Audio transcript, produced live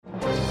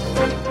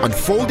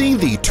unfolding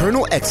the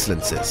eternal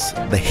excellences,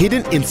 the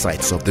hidden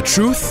insights of the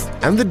truth,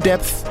 and the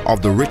depth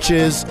of the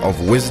riches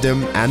of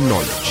wisdom and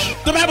knowledge.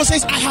 The Bible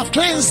says, I have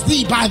cleansed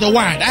thee by the word.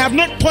 I have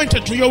not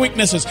pointed to your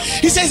weaknesses.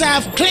 He says, I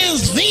have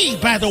cleansed thee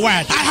by the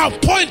word. I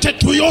have pointed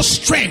to your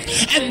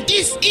strength. And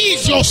this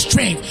is your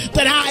strength,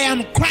 that I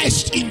am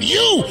Christ in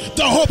you,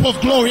 the hope of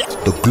glory.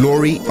 The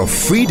glory of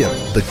freedom,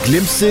 the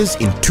glimpses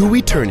into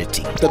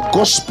eternity. The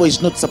gospel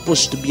is not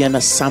supposed to be an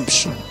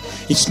assumption.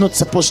 It's not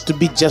supposed to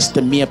be just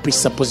a mere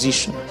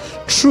presupposition.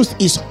 Truth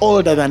is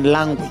older than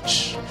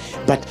language,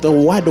 but the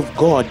word of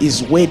God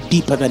is way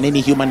deeper than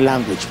any human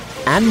language.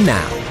 And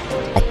now,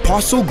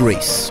 Apostle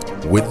Grace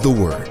with the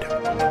word.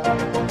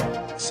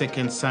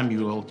 2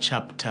 Samuel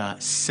chapter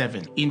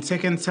 7. In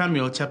 2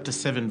 Samuel chapter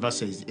 7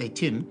 verses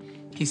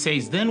 18, he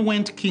says, Then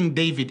went King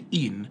David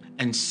in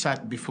and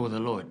sat before the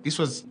Lord. This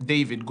was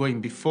David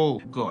going before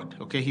God.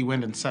 Okay, he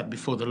went and sat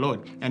before the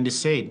Lord. And he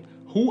said,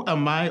 Who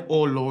am I,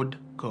 O Lord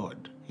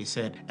God? He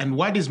said, And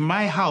what is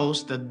my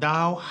house that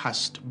thou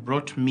hast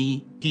brought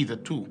me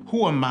hitherto?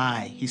 Who am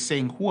I? He's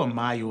saying, Who am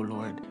I, O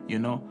Lord? You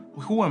know,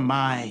 who am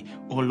I,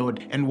 O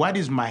Lord? And what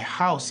is my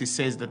house, he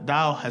says, that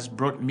thou hast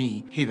brought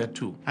me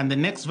hitherto? And the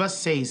next verse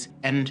says,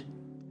 And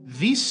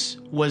this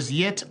was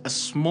yet a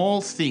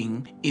small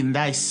thing in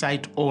thy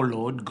sight, O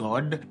Lord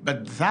God,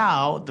 but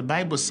thou, the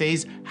Bible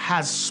says,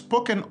 hast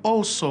spoken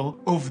also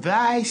of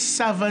thy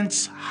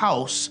servant's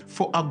house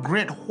for a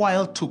great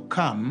while to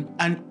come,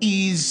 and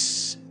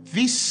is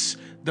this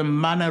the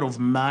manner of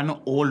man,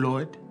 O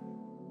Lord?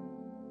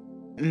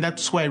 And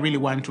that's why I really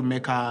want to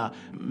make a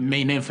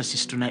main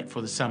emphasis tonight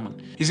for the sermon.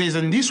 He says,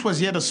 And this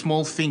was yet a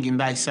small thing in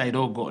thy sight,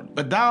 O God,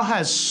 but thou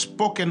hast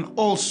spoken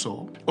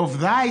also of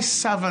thy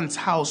servant's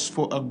house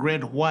for a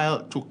great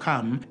while to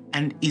come,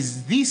 and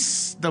is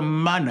this the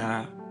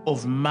manner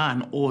of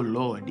man, O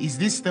Lord? Is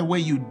this the way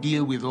you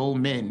deal with all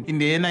men? In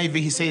the NIV,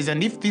 he says,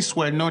 And if this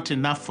were not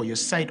enough for your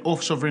sight, O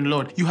sovereign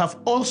Lord, you have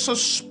also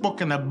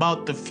spoken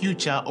about the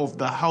future of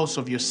the house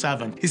of your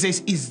servant. He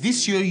says, Is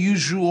this your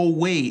usual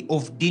way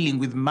of dealing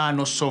with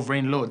man, O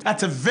sovereign Lord?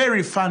 That's a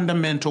very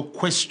fundamental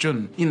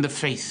question in the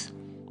faith.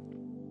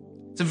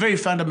 It's a very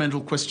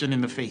fundamental question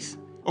in the faith.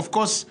 Of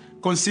course,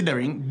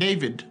 considering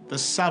David, the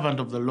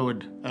servant of the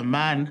Lord, a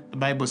man, the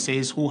Bible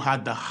says, who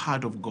had the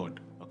heart of God.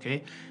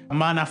 Okay, a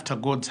man after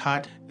God's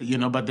heart,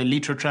 but the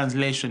literal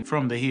translation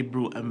from the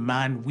Hebrew, a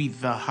man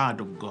with the heart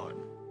of God.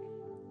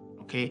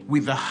 Okay,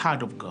 with the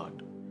heart of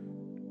God.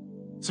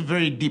 It's a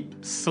very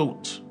deep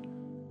thought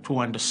to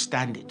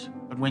understand it.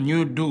 But when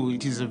you do,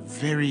 it is a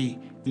very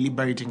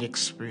liberating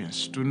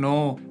experience to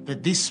know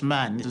that this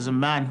man is a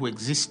man who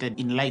existed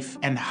in life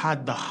and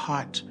had the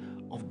heart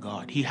of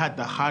God. He had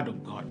the heart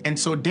of God. And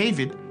so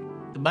David,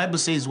 the Bible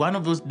says, one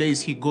of those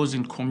days he goes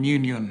in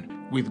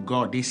communion with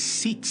God. He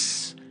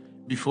sits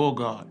before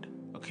God,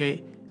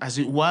 okay? As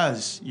it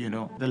was,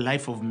 the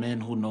life of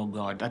men who know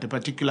God. At a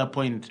particular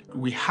point,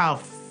 we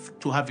have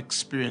to have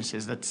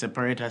experiences that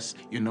separate us.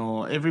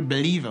 Every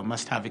believer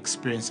must have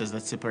experiences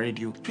that separate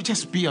you. To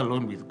just be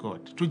alone with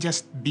God. To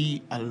just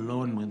be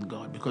alone with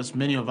God. Because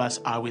many of us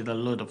are with a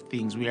lot of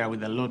things. We are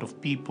with a lot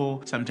of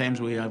people. Sometimes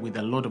we are with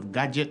a lot of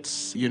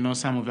gadgets.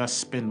 Some of us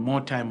spend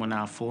more time on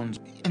our phones.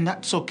 And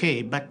that's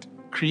okay, but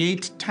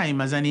create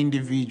time as an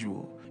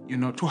individual,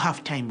 to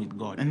have time with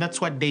God. And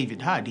that's what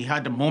David had. He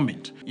had a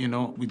moment,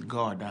 with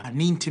God, an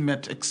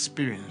intimate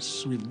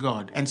experience with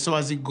God. And so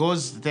as he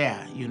goes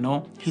there,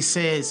 he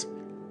says,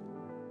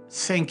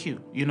 thank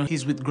you.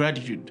 He's with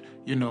gratitude,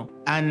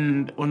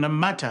 and on a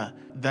matter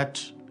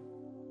that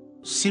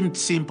seemed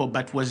simple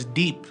but was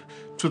deep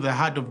to the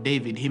heart of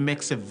David, he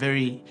makes a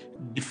very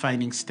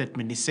defining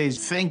statement. He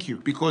says, thank you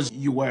because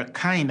you were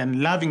kind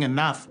and loving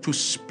enough to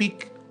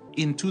speak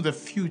into the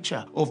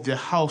future of the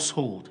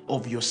household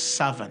of your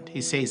servant,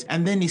 he says.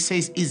 And then he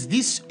says, is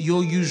this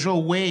your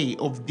usual way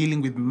of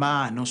dealing with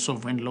man, O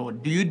sovereign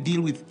Lord? Do you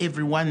deal with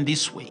everyone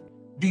this way?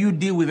 Do you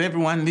deal with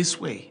everyone this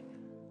way?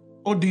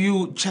 Or do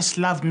you just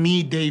love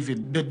me,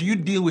 David? Do you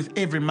deal with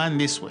every man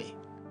this way?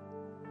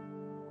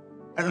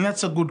 And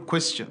that's a good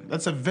question.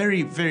 That's a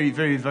very, very,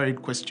 very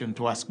valid question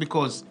to ask,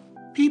 because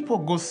people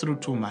go through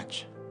too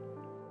much.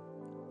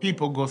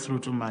 People go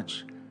through too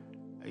much.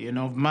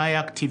 My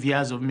active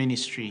years of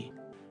ministry,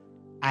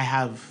 I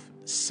have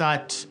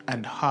sat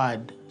and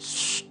heard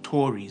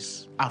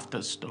stories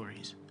after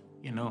stories,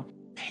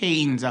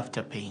 pains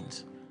after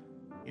pains,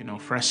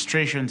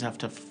 frustrations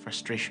after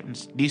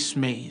frustrations,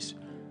 dismays,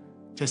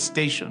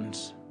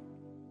 testations.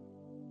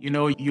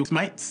 You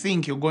might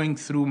think you're going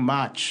through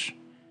much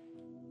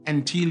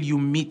until you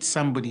meet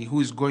somebody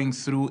who is going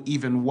through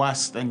even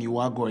worse than you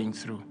are going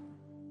through.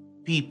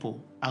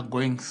 People are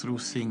going through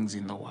things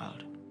in the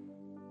world.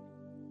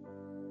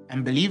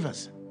 And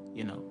believers,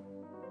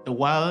 the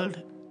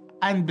world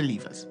and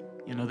believers,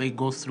 they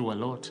go through a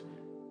lot,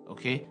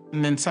 okay?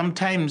 And then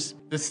sometimes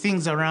the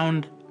things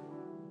around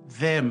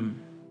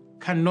them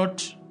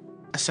cannot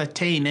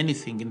ascertain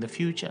anything in the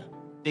future.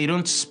 They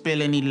don't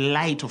spell any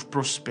light of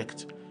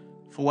prospect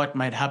for what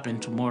might happen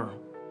tomorrow.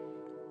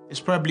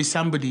 There's probably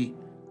somebody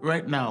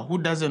right now who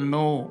doesn't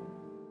know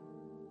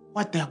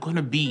what they're going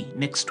to be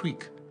next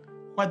week,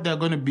 what they're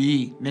going to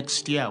be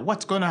next year,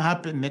 what's going to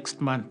happen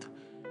next month,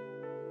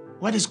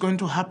 what is going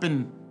to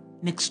happen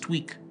next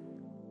week,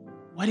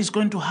 what is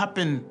going to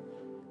happen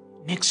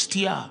next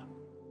year,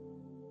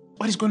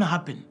 what is going to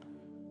happen.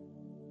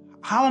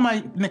 How am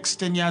I next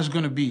 10 years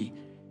going to be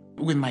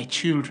with my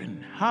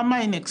children? How am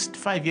I next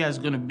 5 years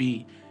going to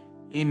be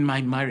in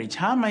my marriage?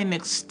 How am I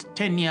next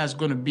 10 years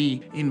going to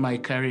be in my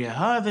career?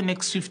 How are the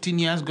next 15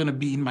 years going to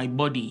be in my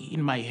body,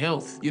 in my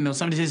health?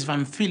 Somebody says, if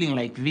I'm feeling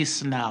like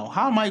this now,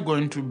 how am I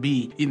going to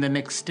be in the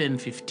next 10,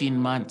 15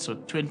 months or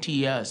 20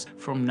 years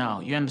from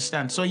now? You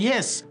understand? So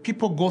yes,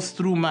 people go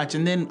through much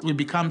and then we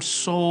become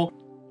so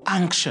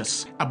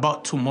anxious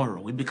about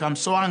tomorrow. We become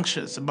so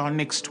anxious about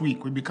next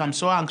week. We become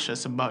so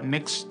anxious about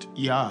next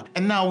year.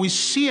 And now we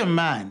see a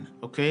man,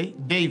 okay,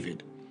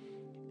 David.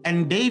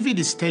 And David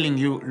is telling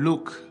you,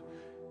 look,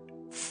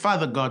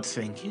 Father God,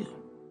 thank you,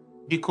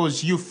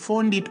 because you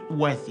found it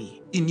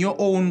worthy in your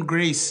own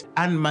grace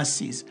and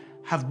mercies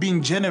have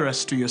been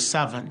generous to your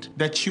servant,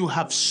 that you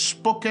have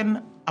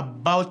spoken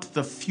about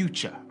the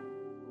future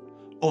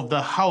of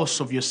the house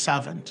of your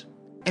servant.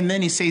 And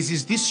then he says,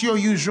 is this your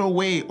usual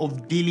way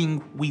of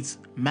dealing with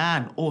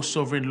man, O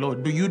sovereign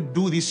Lord? Do you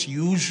do this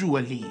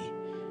usually?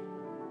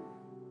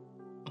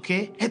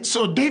 Okay? And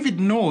so David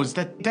knows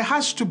that there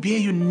has to be a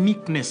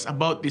uniqueness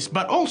about this,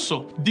 but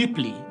also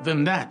deeply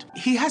than that,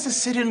 he has a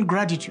certain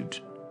gratitude.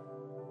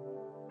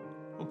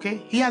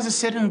 Okay? He has a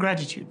certain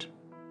gratitude.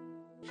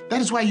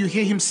 That is why you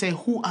hear him say,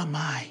 who am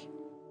I?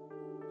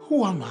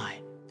 Who am I?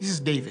 This is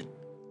David.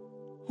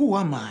 Who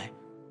am I?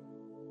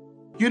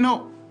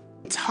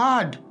 It's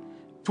hard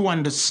to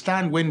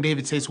understand when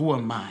David says, who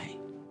am I?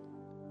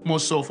 More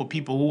so for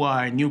people who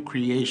are a new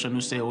creation, who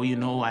say, oh,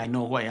 I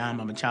know who I am.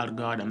 I'm a child of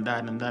God. I'm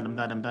that, I'm that, I'm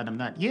that, I'm that, I'm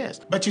that. Yes.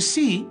 But you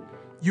see,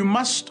 you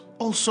must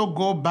also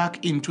go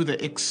back into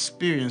the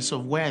experience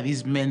of where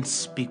these men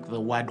speak the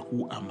word,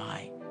 who am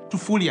I? To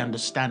fully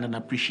understand and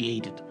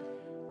appreciate it.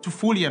 To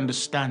fully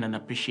understand and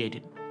appreciate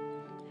it.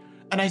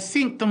 And I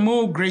think the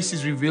more grace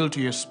is revealed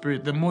to your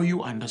spirit, the more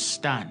you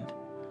understand.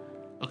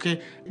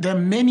 Okay? There are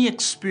many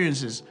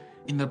experiences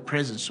in the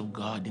presence of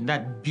God, in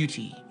that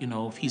beauty,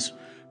 of his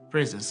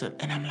presence.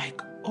 And I'm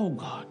like, oh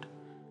God,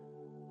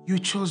 you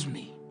chose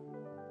me.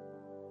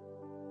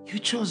 You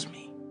chose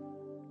me.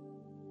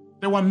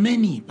 There were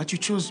many, but you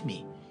chose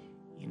me.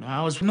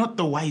 I was not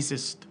the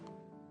wisest,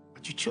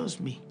 but you chose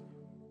me.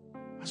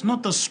 I was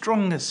not the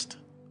strongest,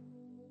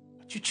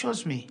 but you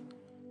chose me.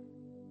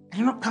 I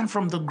did not come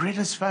from the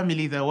greatest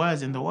family there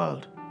was in the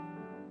world,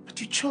 but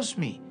you chose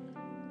me.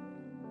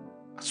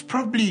 I was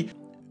probably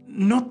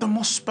not the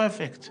most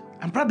perfect.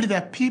 And probably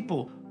there are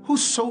people who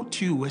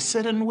sought you a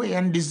certain way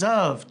and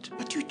deserved,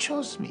 but you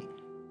chose me.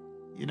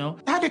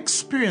 That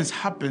experience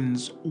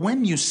happens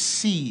when you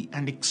see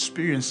and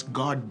experience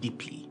God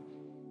deeply.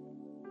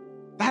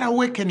 That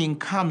awakening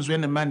comes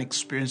when a man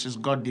experiences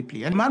God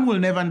deeply. And man will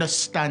never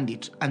understand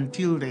it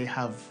until they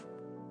have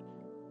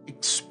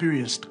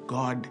experienced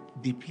God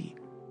deeply.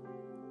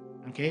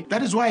 Okay?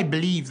 That is why I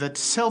believe that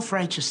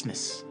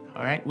self-righteousness,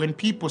 all right, when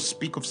people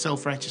speak of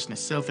self-righteousness,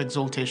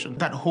 self-exaltation,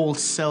 that whole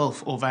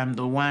self of I'm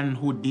the one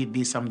who did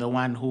this, I'm the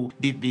one who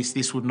did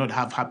this would not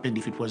have happened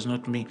if it was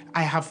not me.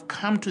 I have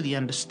come to the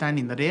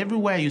understanding that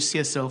everywhere you see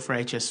a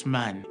self-righteous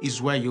man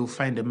is where you'll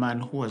find a man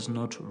who has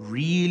not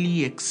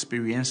really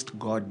experienced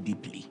God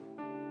deeply.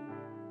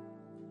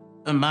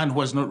 A man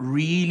who has not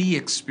really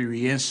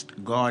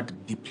experienced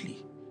God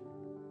deeply.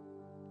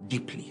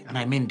 Deeply, and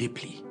I mean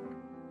deeply.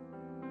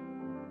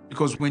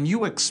 Because when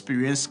you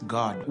experience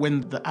God, when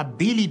the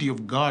ability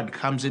of God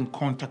comes in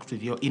contact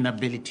with your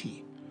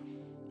inability,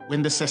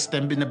 when the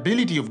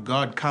sustainability of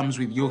God comes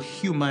with your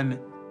human,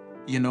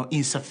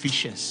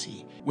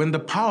 insufficiency, when the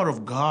power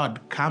of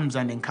God comes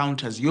and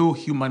encounters your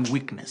human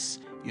weakness,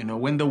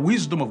 when the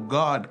wisdom of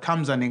God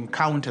comes and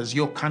encounters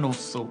your carnal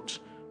thought,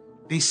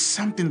 there's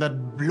something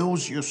that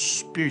blows your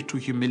spirit to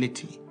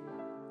humility.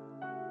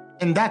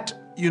 And that,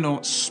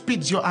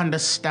 speeds your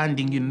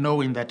understanding in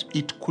knowing that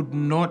it could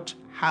not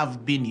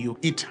have been you.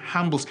 It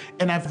humbles.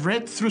 And I've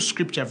read through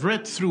scripture, I've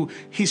read through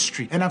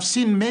history, and I've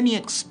seen many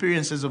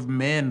experiences of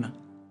men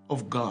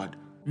of God,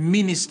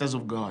 ministers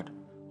of God,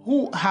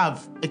 who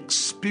have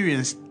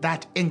experienced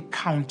that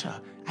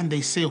encounter, and they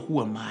say,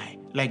 who am I?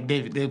 Like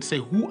David. They would say,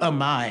 who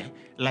am I?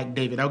 Like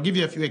David. I'll give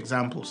you a few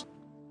examples.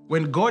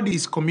 When God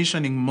is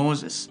commissioning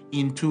Moses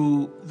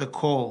into the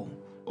call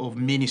of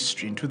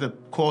ministry, into the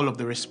call of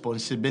the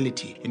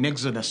responsibility, in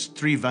Exodus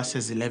 3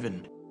 verses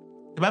 11,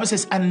 the Bible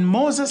says, and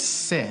Moses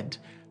said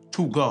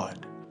to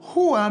God,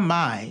 who am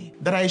I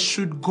that I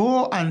should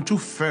go unto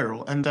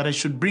Pharaoh and that I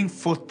should bring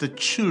forth the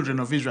children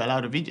of Israel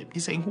out of Egypt?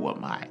 He's saying, who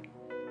am I?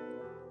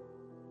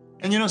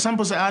 And some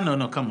people say,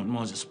 no, come on,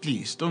 Moses,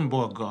 please, don't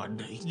bore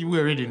God. We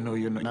already know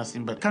you know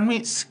nothing. But can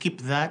we skip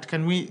that?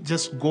 Can we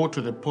just go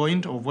to the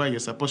point of where you're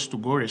supposed to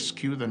go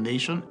rescue the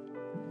nation?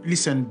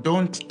 Listen,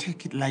 don't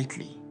take it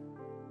lightly.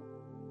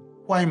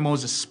 Why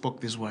Moses spoke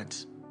these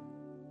words?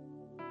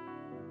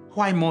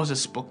 Why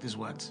Moses spoke these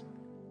words?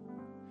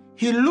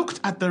 He looked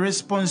at the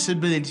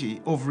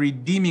responsibility of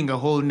redeeming a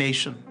whole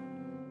nation.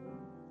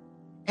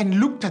 and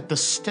looked at the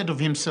state of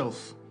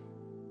himself.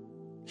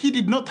 He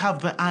did not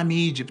have the army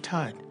Egypt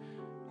had.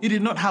 He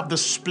did not have the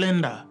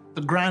splendor,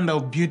 the grandeur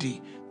of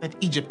beauty that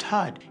Egypt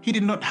had. He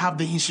did not have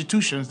the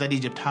institutions that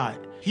Egypt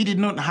had. He did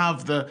not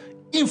have the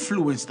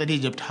influence that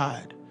Egypt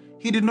had.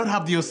 He did not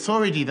have the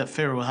authority that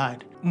Pharaoh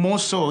had. More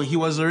so, he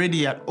was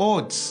already at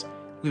odds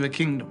with the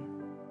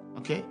kingdom.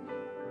 Okay?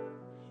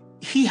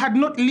 He had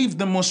not lived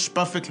the most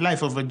perfect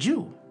life of a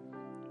Jew.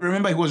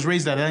 Remember, he was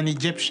raised as an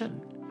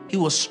Egyptian. He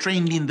was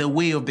trained in the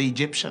way of the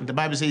Egyptian. The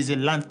Bible says he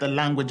learned the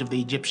language of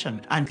the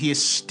Egyptian and he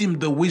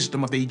esteemed the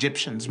wisdom of the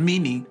Egyptians,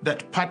 meaning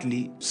that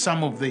partly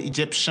some of the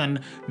Egyptian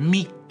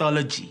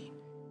mythology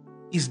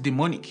is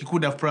demonic. He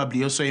could have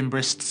probably also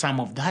embraced some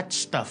of that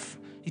stuff.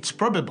 It's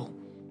probable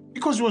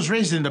because he was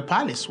raised in the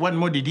palace. What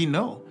more did he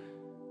know?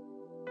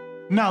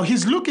 Now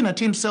he's looking at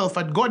himself,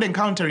 at God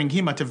encountering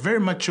him at a very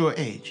mature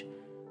age,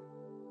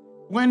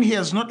 when he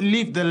has not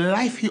lived the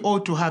life he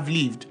ought to have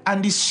lived,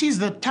 and he sees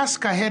the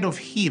task ahead of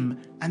him,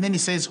 and then he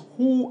says,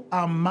 who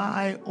am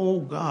I, oh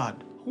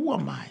God? Who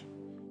am I?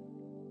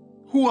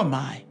 Who am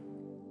I?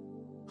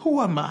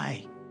 Who am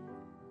I?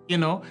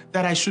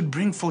 That I should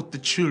bring forth the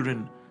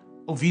children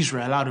of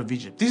Israel out of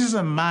Egypt. This is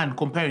a man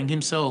comparing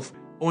himself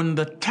on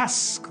the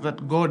task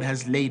that God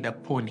has laid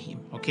upon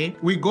him, okay?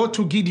 We go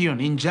to Gideon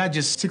in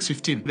Judges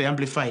 6:15, the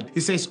Amplified.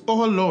 He says,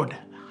 oh Lord,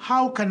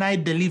 how can I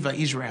deliver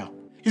Israel?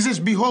 He says,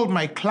 behold,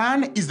 my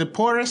clan is the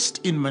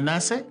poorest in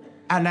Manasseh,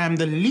 and I am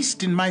the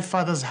least in my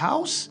father's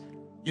house.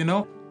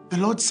 The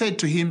Lord said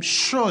to him,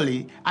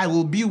 surely I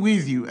will be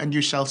with you, and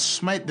you shall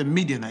smite the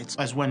Midianites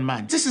as one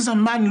man. This is a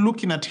man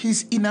looking at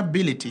his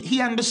inability.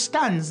 He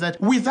understands that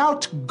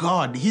without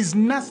God, he's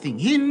nothing.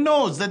 He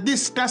knows that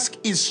this task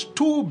is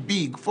too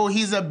big for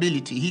his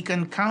ability. He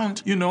can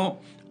count,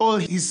 all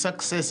his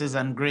successes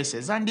and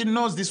graces, and he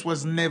knows this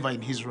was never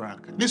in his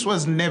rank. This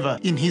was never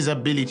in his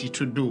ability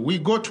to do. We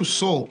go to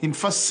Saul in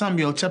 1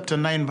 Samuel chapter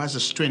 9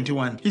 verses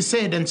 21. He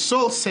said, and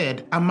Saul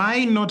said, am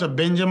I not a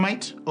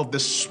Benjamite of the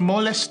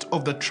smallest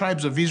of the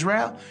tribes of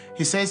Israel?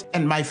 He says,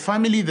 and my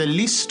family the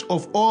least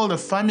of all the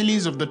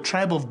families of the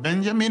tribe of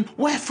Benjamin.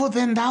 Wherefore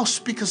then thou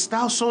speakest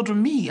thou so to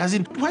me? As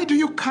in, why do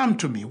you come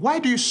to me? Why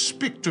do you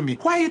speak to me?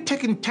 Why are you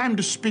taking time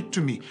to speak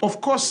to me?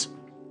 Of course,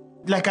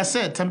 like I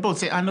said, some people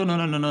say,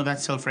 no,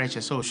 that's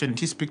self-righteous. So shouldn't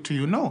he speak to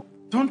you? No,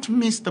 don't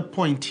miss the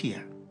point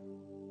here.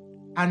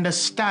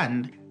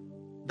 Understand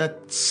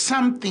that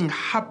something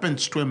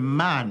happens to a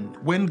man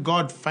when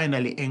God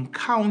finally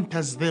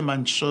encounters them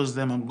and shows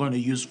them, I'm going to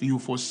use you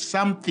for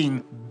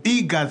something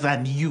bigger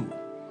than you,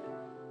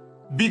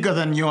 bigger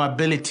than your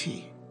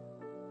ability,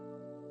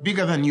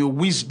 bigger than your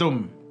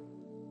wisdom,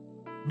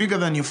 bigger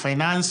than your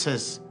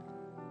finances,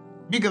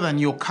 bigger than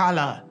your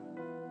color,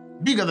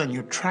 bigger than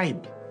your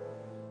tribe.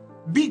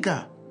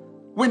 Bigger.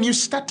 When you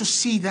start to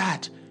see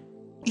that,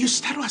 you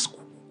start to ask,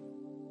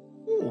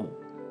 ooh.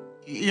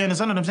 You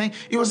understand what I'm saying?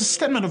 It was a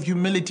statement of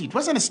humility. It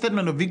wasn't a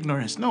statement of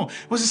ignorance. No,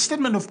 it was a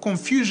statement of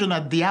confusion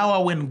at the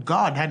hour when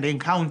God had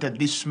encountered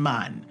this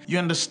man. You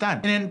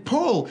understand? And then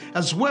Paul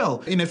as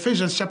well, in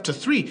Ephesians chapter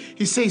 3,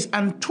 he says,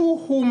 and to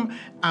whom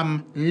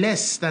am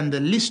less than the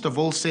least of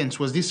all saints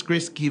was this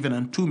grace given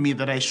unto me,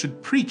 that I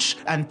should preach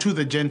unto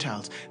the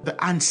Gentiles the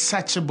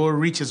unsearchable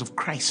riches of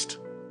Christ.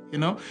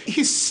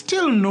 He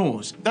still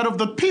knows that of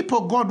the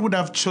people God would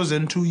have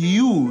chosen to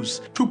use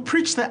to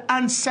preach the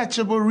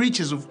unsearchable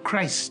riches of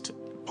Christ,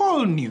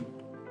 Paul knew.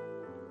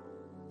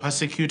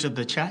 Persecuted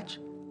the church.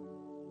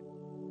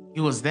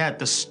 He was there at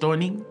the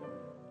stoning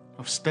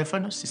of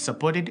Stephanus. He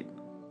supported it.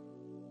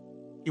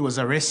 He was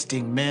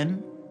arresting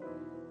men.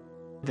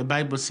 The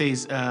Bible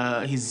says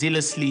he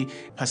zealously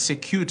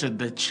persecuted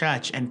the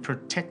church and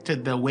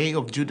protected the way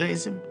of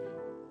Judaism.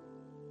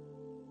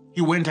 He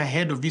went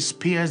ahead of his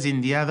peers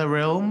in the other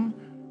realm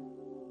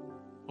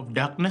of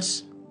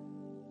darkness.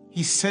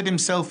 He set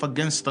himself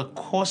against the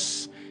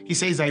cause. He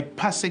says, I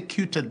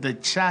persecuted the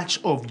church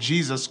of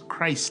Jesus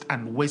Christ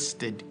and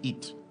wasted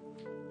it.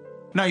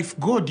 Now, if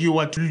God, you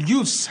were to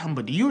use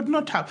somebody, you would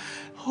not have,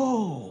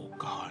 oh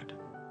God,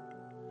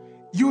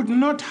 you would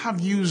not have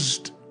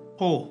used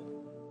Paul.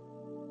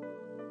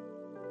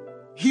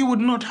 He would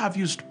not have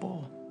used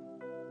Paul.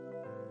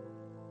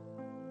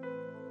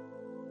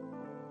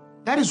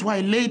 That is why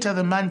later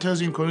the man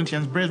tells you in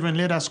Corinthians, brethren,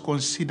 let us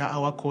consider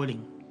our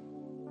calling.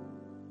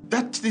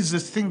 That is the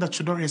thing that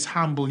should always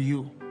humble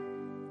you.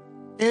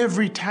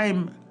 Every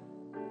time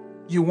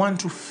you want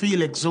to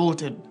feel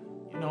exalted,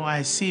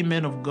 I see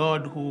men of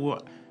God who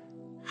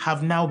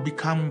have now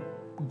become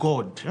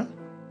God. Huh?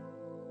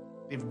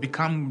 They've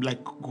become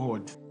like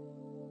God.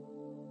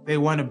 They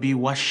want to be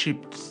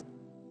worshipped.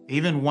 They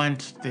even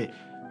want the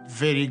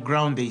very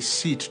ground they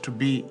sit to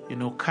be,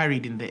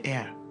 carried in the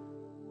air.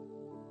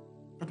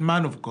 But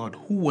man of God,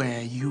 who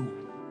were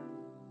you?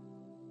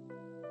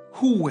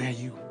 Who were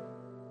you?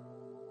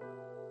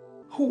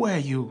 Who were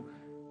you?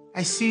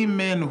 I see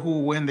men who,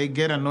 when they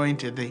get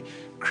anointed, they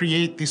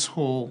create this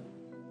whole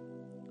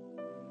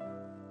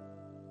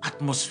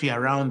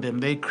atmosphere around them.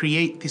 They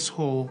create this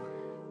whole,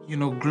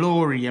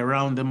 glory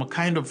around them, a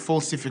kind of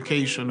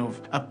falsification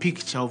of a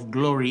picture of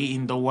glory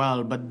in the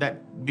world, but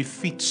that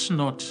befits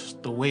not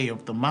the way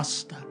of the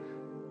Master.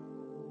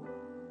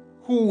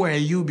 Who were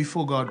you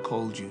before God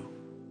called you?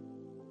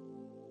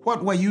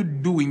 What were you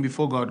doing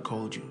before God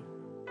called you?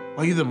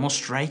 Were you the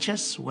most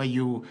righteous? Were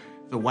you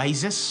the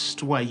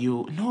wisest? Were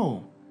you?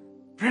 No.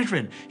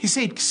 Brethren, he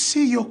said,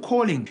 see your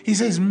calling. He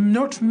says,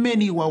 not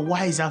many were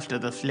wise after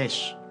the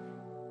flesh.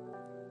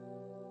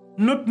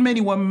 Not many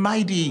were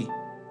mighty.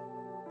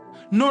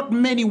 Not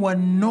many were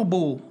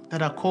noble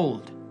that are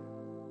called.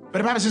 But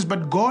the Bible says,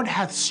 but God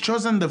hath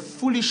chosen the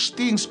foolish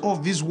things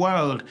of this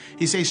world,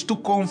 he says, to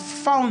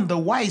confound the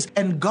wise.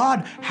 And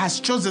God has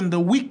chosen the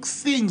weak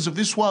things of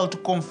this world to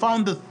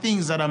confound the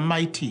things that are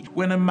mighty.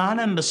 When a man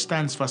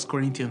understands 1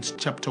 Corinthians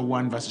chapter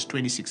 1, verses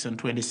 26 and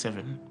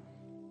 27,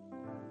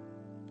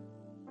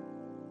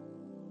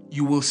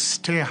 you will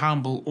stay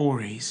humble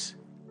always,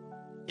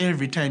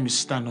 every time you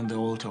stand on the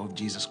altar of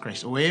Jesus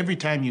Christ, or every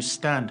time you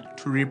stand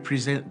to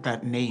represent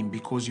that name,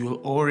 because you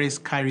will always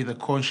carry the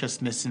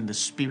consciousness in the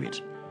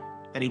spirit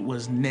that it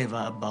was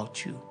never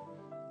about you.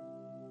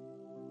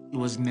 It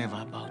was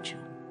never about you.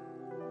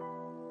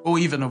 Or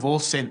even of all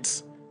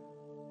saints,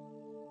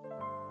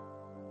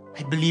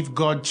 I believe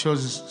God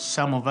chose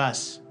some of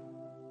us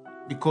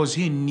because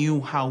he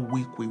knew how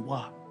weak we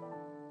were.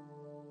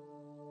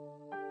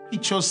 He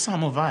chose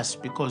some of us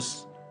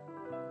because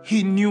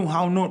he knew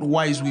how not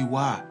wise we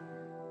were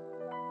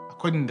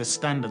according to the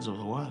standards of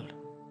the world.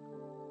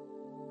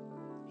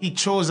 He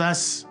chose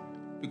us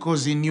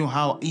because he knew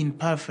how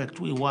imperfect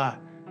we were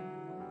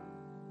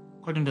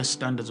according to the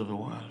standards of the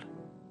world.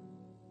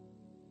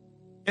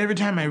 Every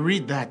time I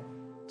read that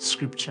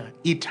scripture,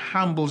 it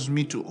humbles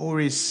me to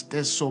always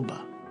stay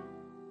sober.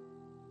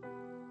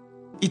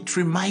 It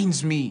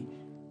reminds me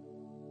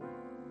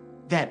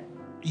that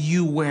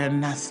you were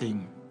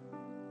nothing.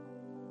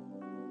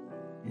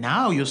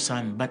 Now you're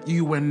son, but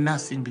you were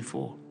nothing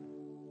before.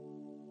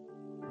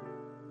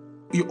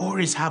 You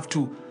always have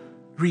to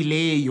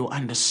relay your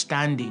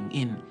understanding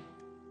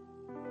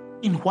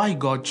in why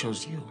God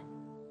chose you.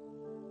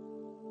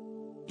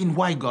 In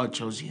why God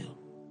chose you.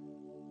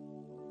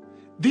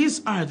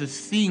 These are the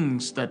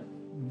things that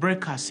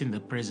break us in the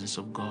presence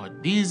of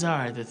God. These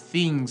are the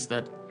things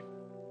that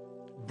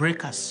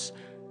break us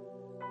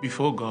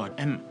before God.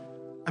 And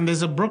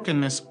there's a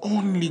brokenness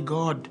only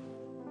God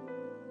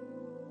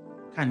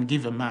can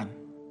give a man.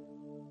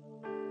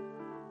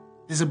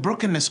 There's a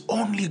brokenness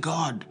only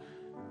God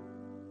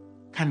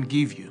can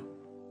give you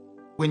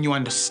when you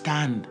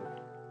understand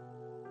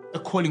the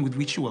calling with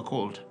which you were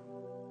called.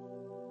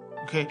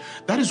 Okay?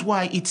 That is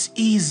why it's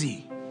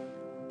easy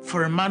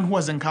for a man who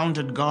has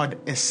encountered God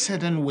a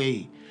certain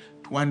way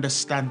to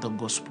understand the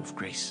gospel of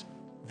grace.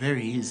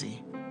 Very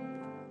easy.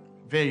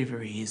 Very,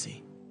 very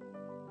easy.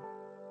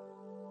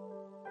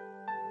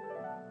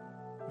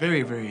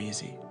 Very, very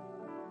easy.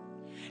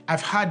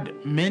 I've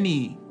had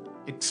many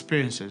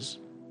experiences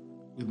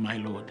with my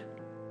Lord,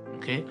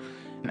 okay?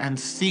 And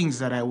things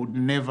that I would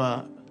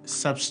never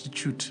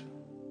substitute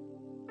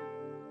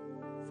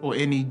for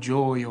any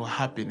joy or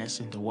happiness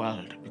in the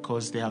world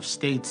because they have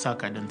stayed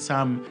sacred, and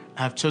some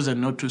I've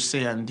chosen not to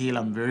say until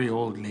I'm very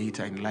old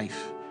later in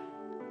life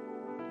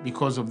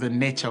because of the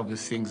nature of the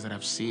things that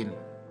I've seen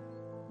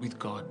with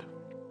God.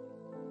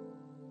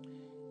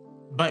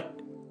 But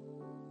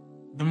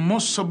the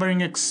most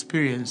sobering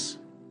experience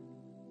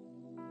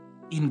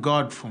in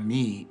God for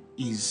me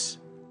is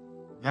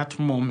that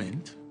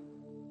moment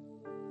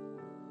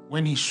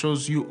when he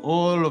shows you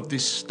all of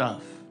this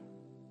stuff,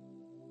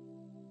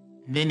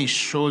 and then he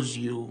shows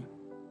you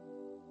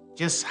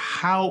just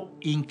how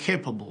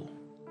incapable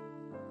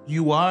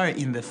you are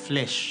in the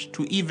flesh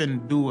to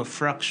even do a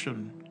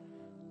fraction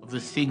of the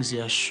things he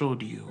has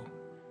showed you.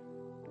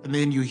 And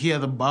then you hear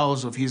the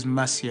bowels of his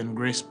mercy and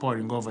grace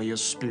pouring over your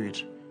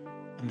spirit,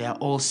 and they are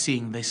all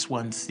saying this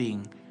one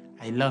thing: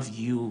 I love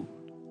you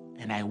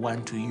and I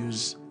want to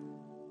use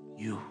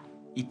you.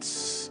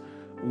 It's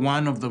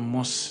one of the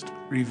most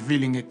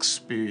revealing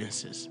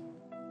experiences.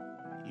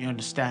 You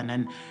understand?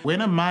 And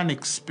when a man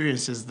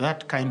experiences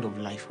that kind of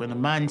life, when a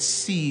man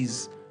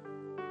sees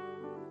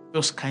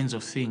those kinds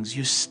of things,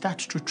 you start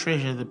to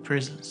treasure the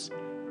presence.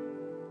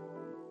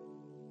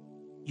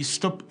 You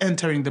stop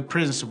entering the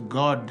presence of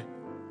God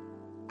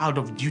out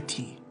of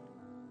duty.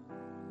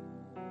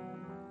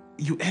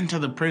 You enter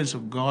the presence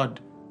of God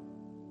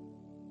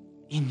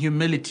in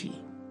humility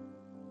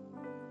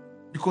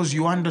because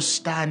you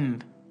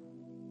understand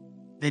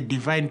the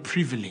divine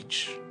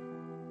privilege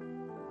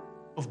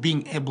of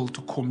being able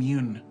to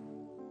commune.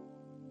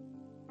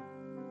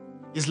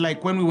 It's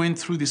like when we went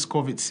through this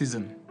COVID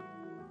season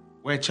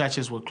where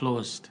churches were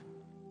closed.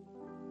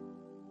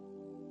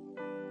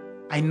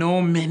 I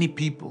know many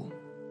people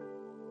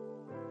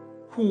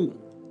who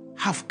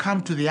have come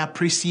to the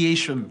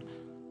appreciation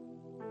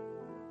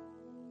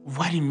of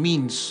what it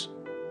means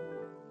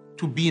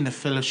to be in a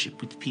fellowship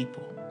with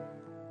people.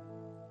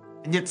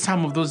 And yet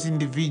some of those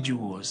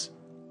individuals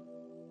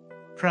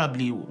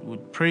probably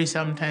would pray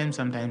sometimes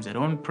they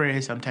don't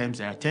pray, sometimes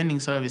they're attending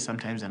service,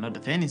 sometimes they're not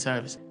attending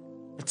service.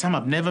 But some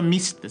have never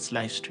missed this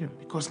live stream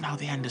because now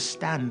they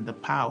understand the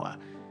power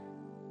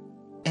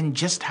and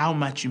just how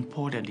much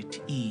important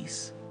it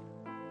is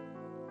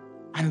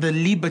and the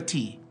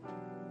liberty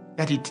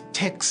that it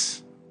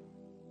takes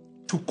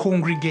to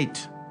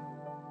congregate.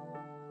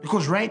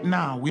 Because right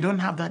now, we don't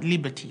have that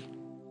liberty.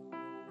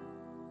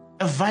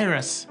 A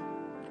virus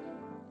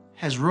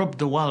has robbed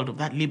the world of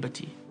that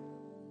liberty.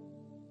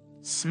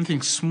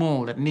 Something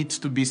small that needs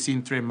to be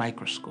seen through a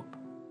microscope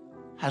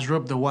has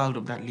robbed the world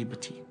of that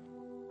liberty.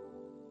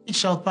 It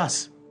shall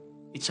pass.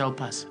 It shall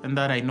pass. And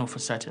that I know for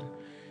certain.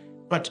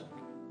 But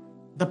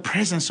the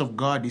presence of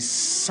God is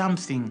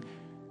something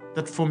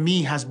that for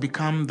me has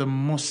become the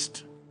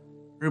most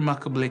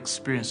remarkable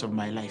experience of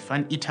my life.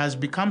 And it has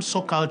become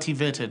so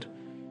cultivated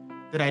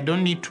that I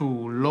don't need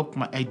to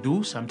I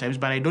do sometimes,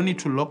 but I don't need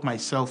to lock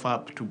myself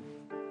up to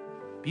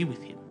be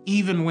with Him.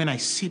 Even when I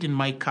sit in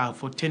my car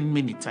for 10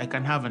 minutes, I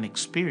can have an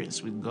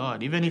experience with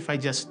God. Even if I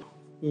just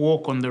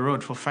walk on the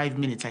road for 5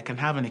 minutes, I can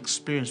have an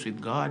experience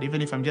with God.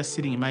 Even if I'm just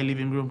sitting in my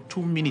living room,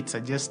 2 minutes are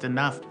just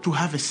enough to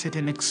have a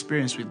certain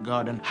experience with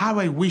God. And how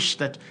I wish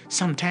that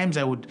sometimes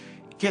I would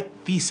get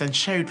this and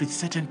share it with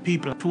certain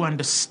people to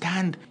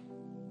understand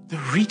the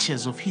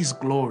riches of His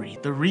glory,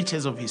 the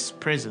riches of His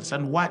presence,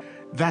 and what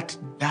that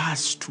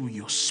does to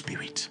your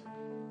spirit.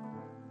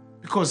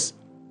 Because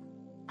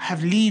I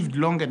have lived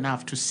long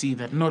enough to see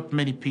that not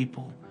many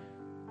people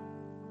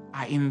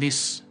are in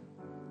this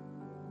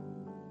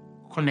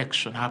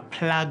connection, are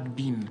plugged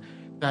in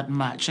that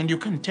much. And you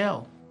can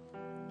tell.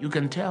 You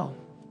can tell.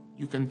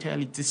 You can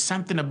tell. It is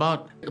something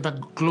about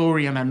that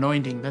glory and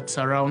anointing that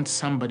surrounds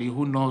somebody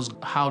who knows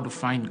how to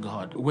find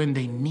God when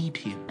they need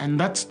Him. And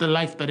that's the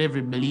life that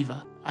every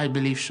believer, I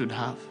believe, should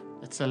have.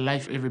 That's a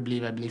life every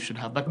believer, I believe, should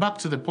have. But back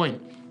to the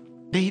point.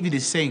 David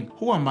is saying,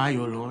 who am I,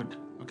 O Lord?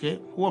 Okay?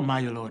 Who am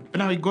I, O Lord? But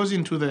now it goes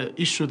into the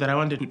issue that I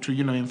wanted to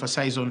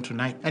emphasize on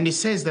tonight. And it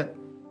says that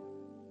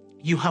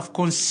you have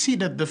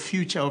considered the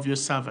future of your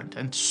servant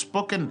and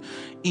spoken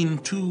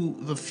into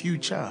the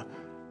future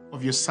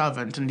of your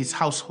servant and his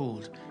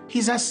household.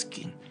 He's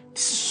asking,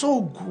 this is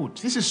so good.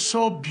 This is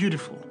so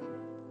beautiful.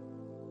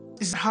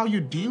 This is how you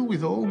deal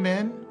with all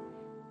men?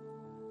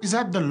 Is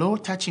that the law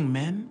touching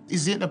men?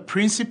 Is it a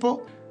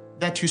principle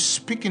that you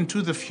speak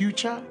into the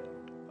future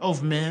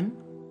of men?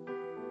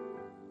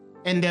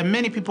 And there are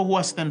many people who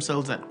ask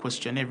themselves that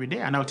question every day,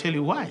 and I'll tell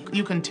you why.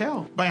 You can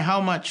tell by how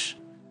much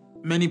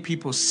many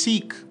people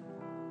seek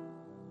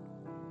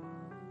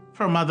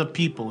from other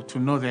people to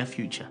know their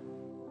future.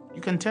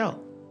 You can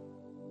tell.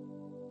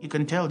 You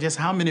can tell just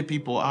how many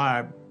people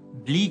are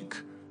bleak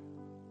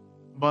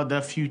about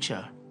their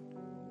future,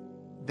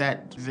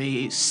 that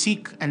they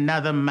seek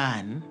another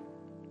man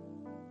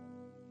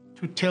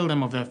to tell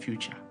them of their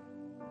future.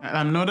 And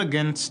I'm not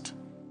against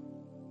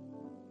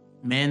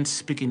men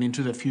speaking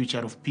into the future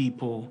of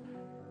people.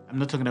 I'm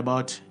not talking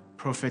about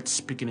prophets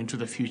speaking into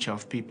the future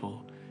of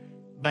people.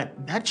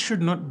 But that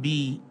should not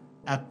be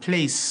a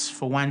place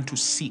for one to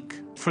seek.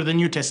 For the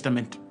New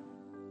Testament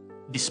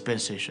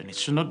dispensation, it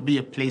should not be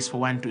a place for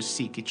one to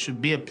seek. It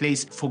should be a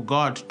place for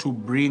God to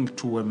bring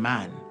to a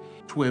man,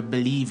 to a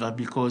believer,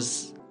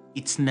 because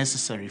it's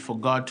necessary for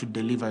God to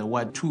deliver a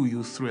word to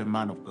you through a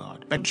man of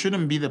God. But it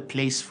shouldn't be the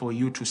place for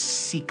you to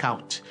seek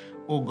out,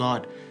 oh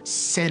God,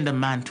 send a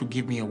man to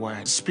give me a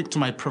word. Speak to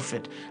my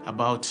prophet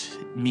about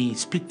me.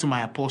 Speak to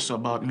my apostle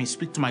about me.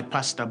 Speak to my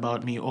pastor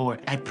about me. Or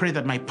I pray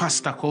that my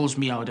pastor calls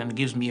me out and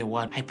gives me a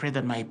word. I pray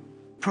that my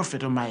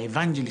prophet or my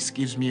evangelist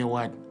gives me a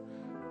word.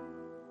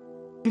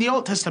 In the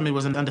Old Testament, it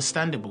wasn't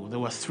understandable. There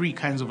were three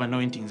kinds of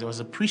anointings. There was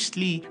the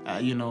priestly,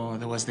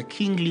 there was the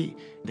kingly,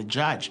 the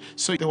judge.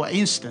 So there were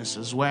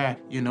instances where,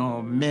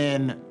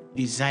 men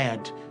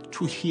desired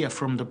to hear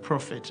from the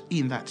prophet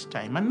in that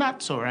time. And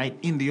that's all right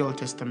in the Old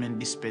Testament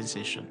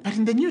dispensation. But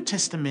in the New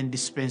Testament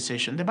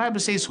dispensation, the Bible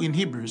says in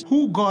Hebrews,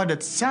 who God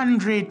at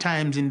sundry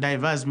times in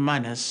diverse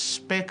manners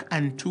spake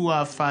unto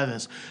our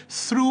fathers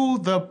through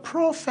the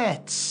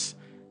prophets.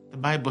 The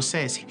Bible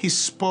says He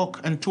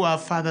spoke unto our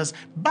fathers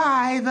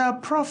by the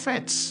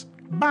prophets.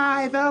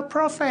 By the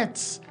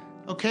prophets.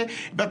 Okay?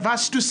 But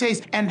verse 2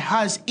 says, and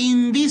has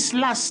in these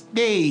last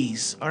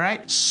days, all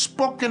right,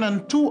 spoken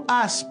unto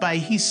us by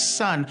His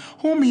Son,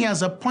 whom He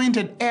has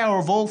appointed heir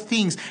of all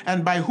things,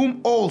 and by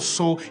whom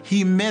also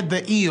He made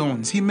the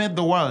eons, He made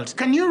the world.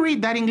 Can you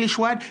read that English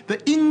word?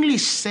 The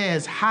English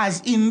says,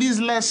 has in these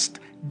last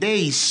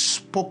days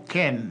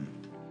spoken.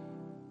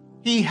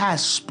 He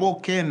has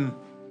spoken.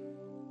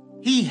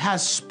 He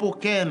has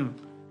spoken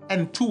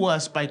unto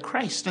us by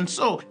Christ. And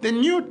so the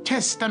New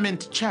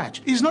Testament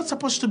church is not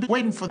supposed to be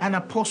waiting for an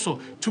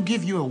apostle to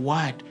give you a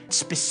word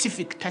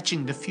specific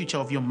touching the future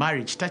of your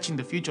marriage, touching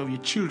the future of your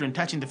children,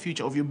 touching the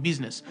future of your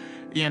business.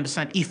 You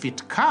understand? If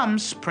it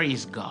comes,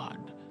 praise God.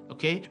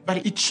 Okay?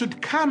 But it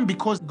should come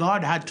because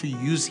God had to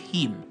use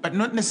him, but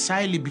not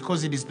necessarily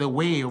because it is the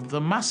way of the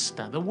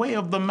master. The way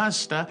of the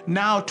master,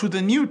 now to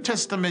the New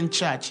Testament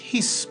church,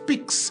 he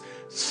speaks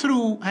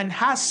through and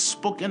has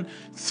spoken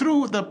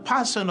through the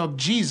person of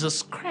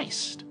Jesus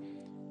Christ.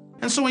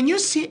 And so when you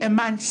see a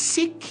man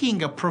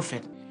seeking a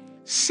prophet,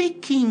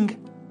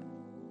 seeking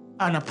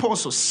an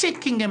apostle,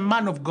 seeking a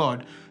man of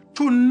God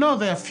to know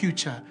their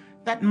future,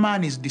 that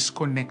man is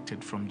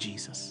disconnected from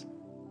Jesus.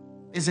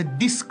 There's a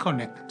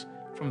disconnect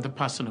from the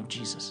person of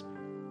Jesus.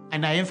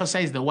 And I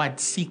emphasize the word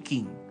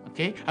seeking,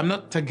 okay? I'm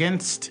not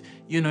against,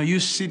 you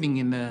sitting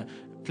in a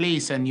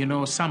place and,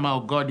 somehow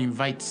God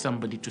invites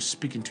somebody to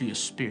speak into your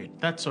spirit.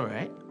 That's all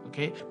right,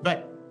 okay?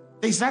 But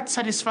there's that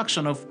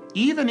satisfaction of,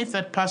 even if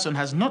that person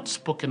has not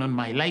spoken on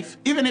my life,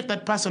 even if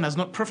that person has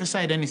not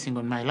prophesied anything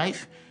on my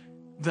life,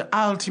 the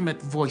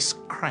ultimate voice,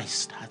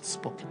 Christ, hath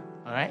spoken,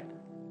 all right?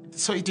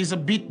 So it is a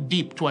bit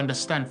deep to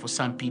understand for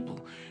some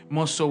people,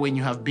 more so when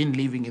you have been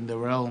living in the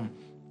realm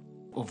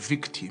of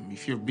victim,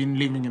 if you've been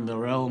living in the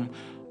realm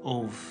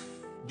of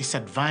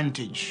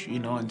disadvantage,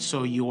 and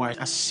so you are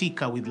a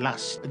seeker with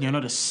lust, and you're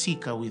not a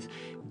seeker with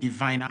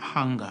divine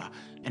hunger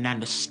and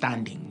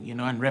understanding,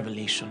 and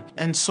revelation.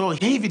 And so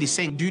David is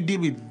saying, do you deal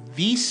with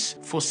this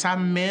for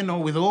some men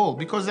or with all?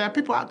 Because there are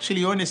people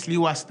actually honestly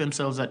who ask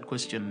themselves that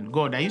question.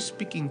 God, are you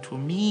speaking to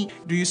me?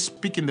 Do you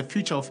speak in the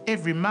future of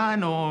every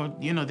man? Or,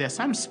 there are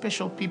some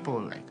special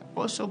people like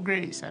Apostle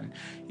Grace and,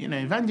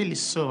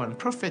 evangelist so and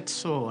prophet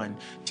so and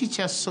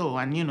teacher so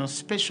and,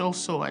 special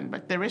so.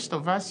 But the rest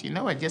of us,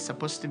 are just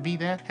supposed to be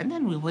there. And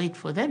then we wait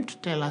for them to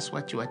tell us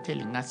what you are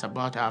telling us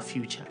about our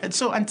future. And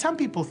some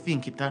people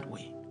think it that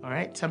way. All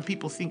right? Some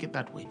people think it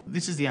that way.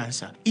 This is the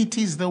answer. It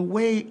is the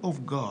way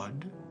of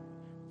God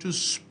to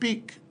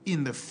speak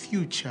in the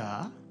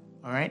future,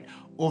 all right,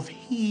 of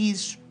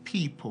his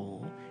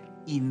people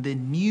in the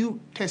New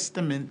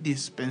Testament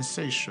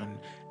dispensation.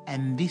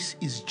 And this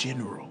is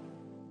general.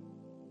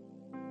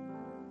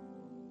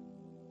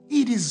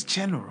 It is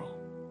general.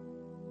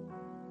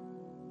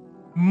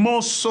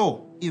 More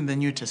so in the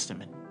New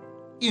Testament.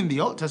 In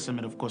the Old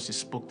Testament, of course, he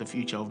spoke the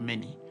future of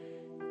many.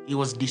 He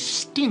was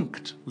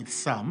distinct with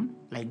some,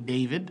 like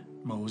David,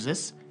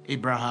 Moses,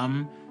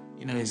 Abraham,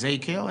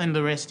 Ezekiel, and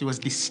the rest. He was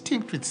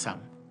distinct with some.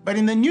 But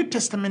in the New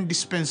Testament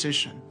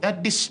dispensation,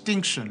 that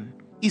distinction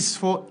is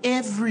for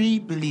every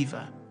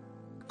believer.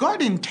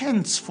 God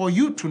intends for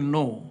you to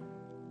know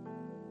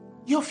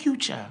your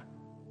future.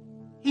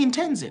 He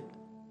intends it.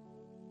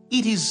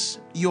 It is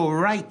your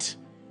right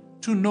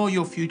to know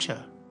your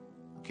future.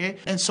 Okay?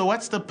 And so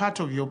what's the part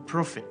of your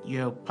prophet,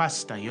 your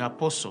pastor, your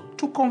apostle?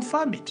 To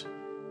confirm it.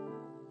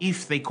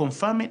 If they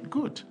confirm it,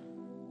 good.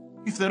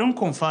 If they don't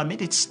confirm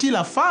it, it's still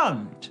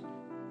affirmed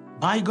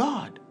by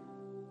God,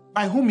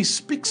 by whom he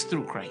speaks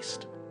through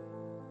Christ.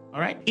 All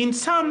right? In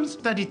Psalms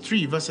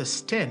 33,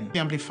 verses 10, the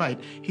Amplified,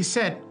 he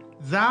said,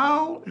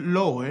 Thou,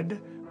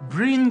 Lord,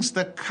 brings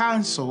the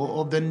counsel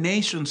of the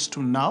nations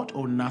to naught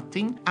or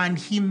nothing, and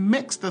he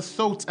makes the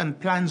thoughts and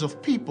plans of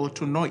people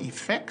to no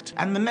effect.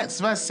 And the next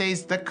verse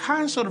says, The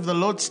counsel of the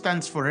Lord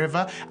stands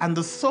forever, and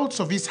the thoughts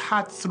of his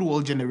heart through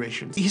all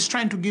generations. He's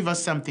trying to give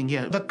us something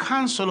here. The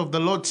counsel of the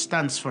Lord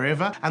stands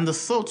forever, and the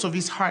thoughts of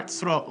his heart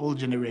throughout all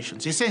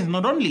generations. He says,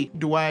 not only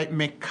do I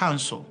make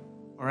counsel,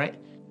 all right,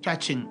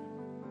 touching,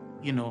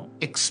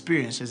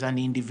 experiences and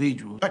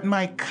individuals, but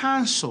my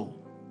counsel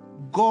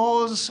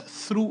goes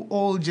through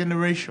all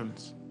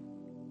generations.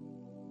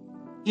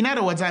 In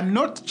other words, I'm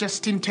not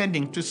just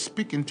intending to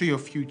speak into your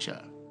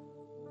future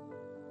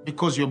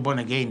because you're born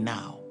again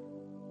now.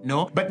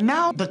 No, but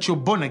now that you're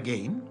born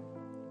again,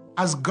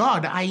 as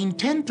God, I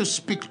intend to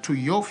speak to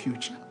your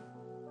future,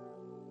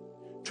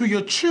 to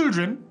your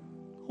children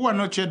who are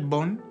not yet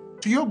born,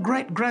 to your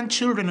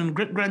great-grandchildren and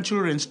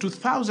great-grandchildren, to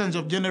thousands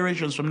of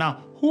generations from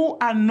now who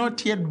are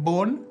not yet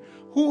born,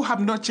 who have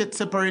not yet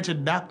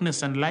separated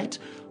darkness and light,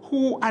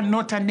 who are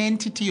not an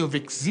entity of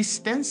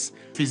existence,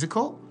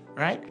 physical,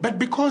 right? But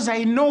because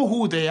I know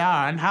who they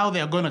are and how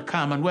they're going to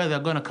come and where they're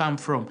going to come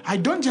from, I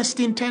don't just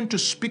intend to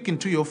speak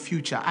into your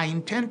future. I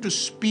intend to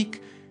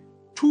speak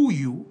to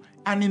you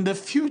and in the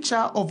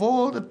future of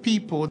all the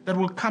people that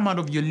will come out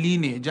of your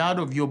lineage, out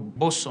of your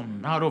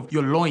bosom, out of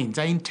your loins.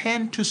 I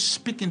intend to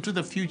speak into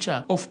the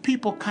future of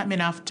people coming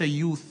after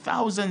you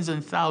thousands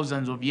and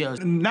thousands of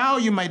years. Now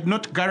you might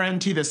not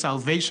guarantee the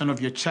salvation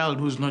of your child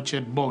who's not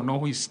yet born or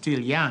who is still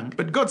young.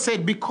 But God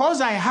said,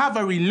 because I have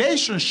a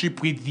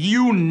relationship with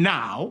you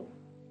now,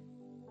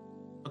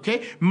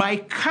 okay, my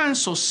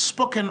counsel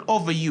spoken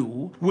over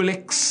you will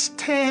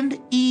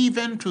extend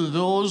even to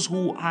those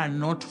who are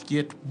not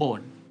yet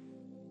born.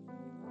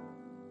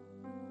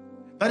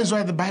 That is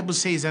why the Bible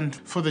says, and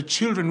for the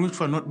children which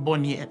were not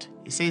born yet,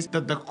 it says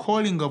that the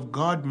calling of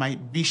God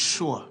might be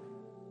sure.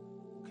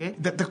 Okay?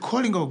 That the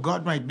calling of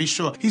God might be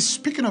sure. He's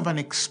speaking of an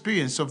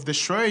experience of the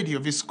surety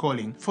of his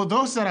calling. For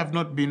those that have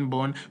not been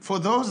born, for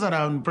those that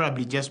are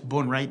probably just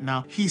born right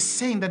now, he's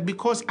saying that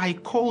because I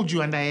called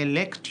you and I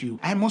elect you,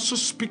 I'm also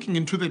speaking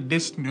into the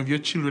destiny of your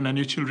children and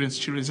your children's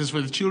children. It says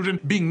for the children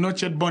being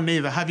not yet born,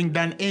 neither having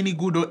done any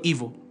good or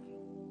evil,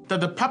 that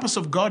the purpose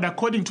of God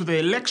according to the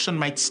election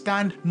might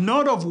stand,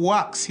 not of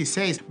works, he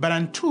says, but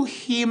unto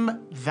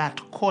him that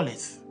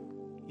calleth.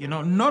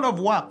 not of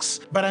works,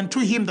 but unto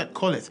him that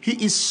calleth.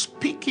 He is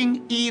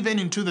speaking even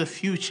into the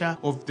future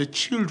of the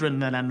children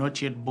that are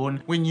not yet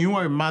born. When you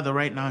are a mother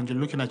right now and you're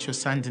looking at your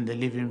sons in the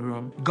living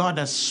room, God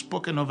has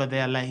spoken over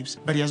their lives,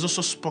 but he has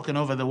also spoken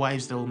over the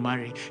wives they will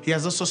marry. He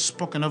has also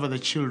spoken over the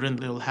children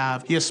they will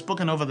have. He has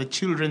spoken over the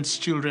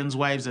children's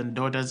wives and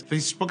daughters.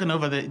 He's spoken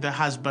over the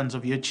husbands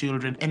of your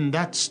children. And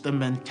that's the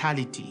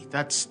mentality,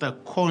 that's the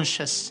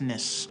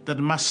consciousness that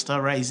must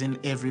arise in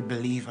every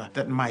believer,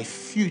 that my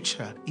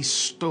future is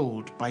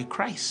stored by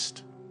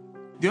Christ.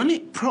 The only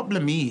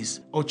problem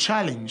is, or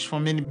challenge for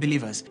many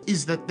believers,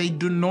 is that they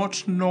do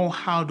not know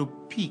how to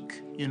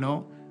pick,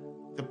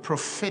 the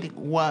prophetic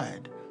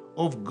word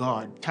of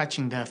God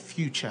touching their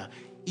future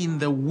in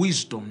the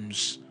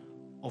wisdoms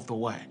of the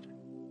word.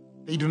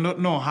 They do not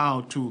know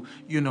how to,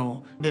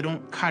 they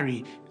don't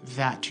carry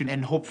that.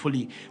 And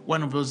hopefully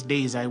one of those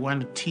days I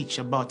want to teach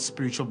about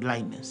spiritual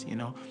blindness.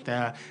 There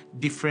are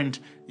different,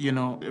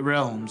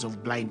 realms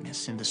of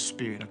blindness in the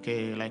spirit.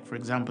 Okay. Like, for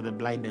example, the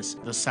blindness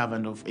the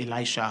servant of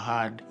Elisha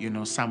had,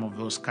 some of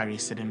those carry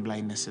certain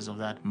blindnesses of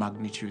that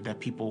magnitude. There are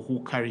people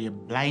who carry a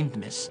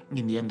blindness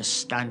in the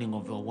understanding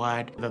of the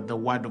word, that the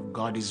word of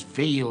God is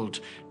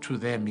veiled to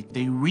them.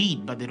 They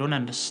read, but they don't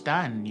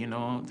understand.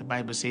 The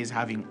Bible says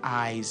having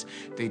eyes,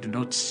 they do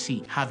not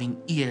see.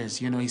 Having ears,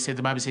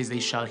 the Bible says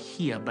they shall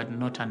hear, but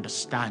not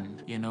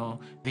understand.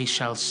 They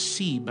shall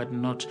see, but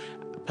not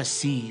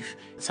perceive.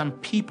 Some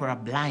people are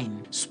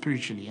blind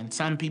spiritually, and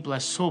some people are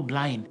so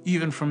blind,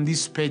 even from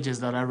these pages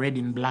that are read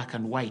in black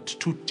and white,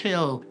 to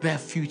tell their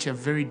future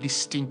very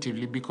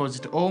distinctively, because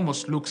it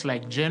almost looks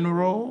like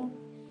general.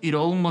 It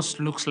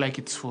almost looks like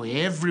it's for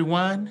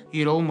everyone.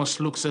 It almost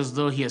looks as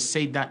though he has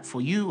said that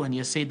for you, and he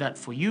has said that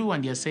for you,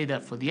 and he has said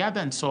that for the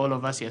other, and so all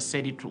of us, he has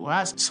said it to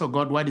us. So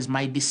God, what is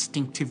my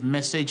distinctive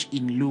message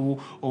in lieu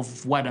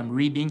of what I'm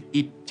reading?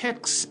 It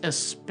takes a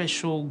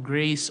special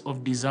grace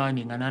of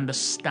discerning and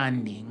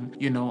understanding,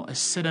 a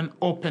certain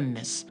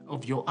openness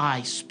of your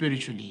eye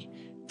spiritually,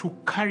 to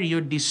carry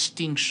your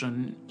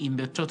distinction in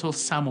the total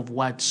sum of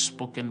words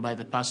spoken by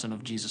the person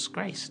of Jesus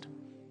Christ.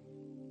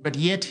 But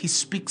yet he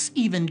speaks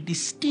even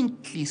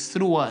distinctly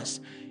through us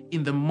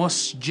in the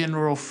most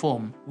general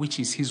form, which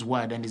is his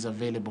word and is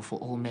available for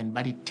all men.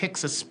 But it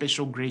takes a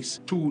special grace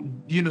to,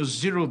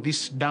 zero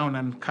this down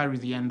and carry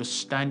the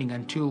understanding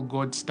until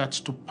God starts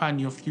to pan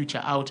your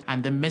future out,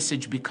 and the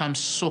message becomes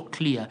so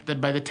clear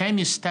that by the time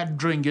you start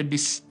drawing your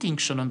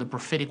distinction on the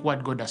prophetic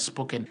word God has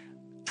spoken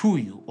to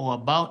you or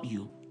about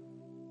you,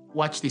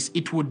 watch this,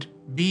 it would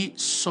be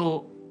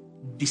so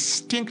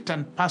distinct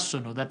and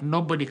personal that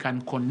nobody can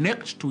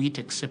connect to it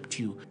except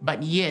you.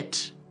 But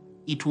yet,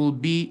 it will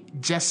be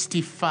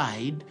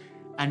justified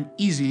and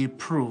easily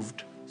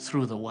proved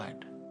through the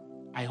word.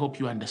 I hope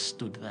you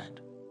understood that.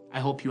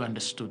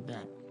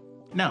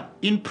 Now,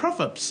 in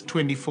Proverbs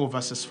 24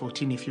 verses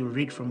 14, if you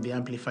read from the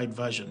Amplified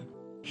Version,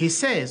 he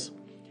says,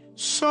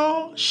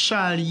 "So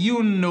shall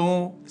you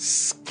know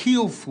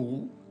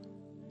skillful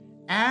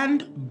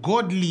and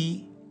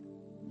godly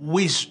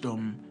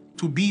wisdom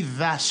to be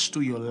thus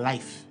to your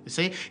life." He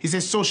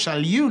says, so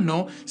shall you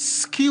know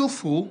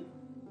skillful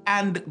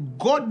and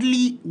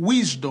godly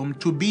wisdom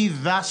to be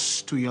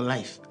thus to your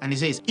life. And he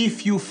says,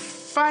 if you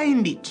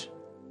find it,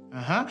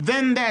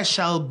 then there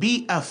shall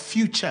be a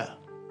future.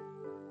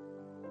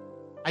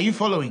 Are you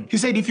following? He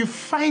said, if you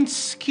find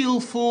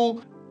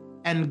skillful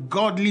and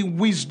godly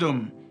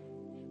wisdom,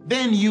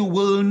 then you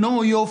will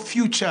know your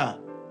future.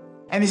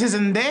 And he says,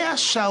 and there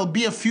shall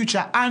be a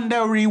future and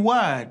a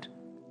reward.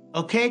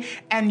 Okay,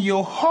 and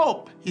your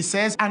hope, he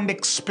says, and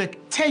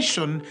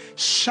expectation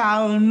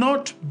shall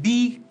not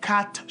be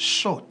cut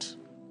short.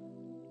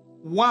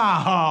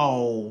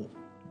 Wow.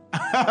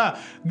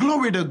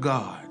 Glory to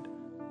God.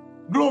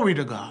 Glory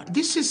to God.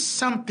 This is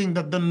something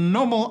that the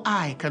normal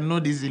eye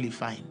cannot easily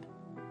find.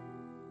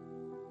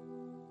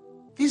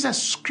 These are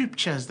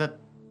scriptures that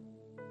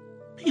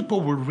people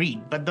will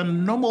read, but the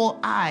normal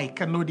eye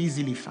cannot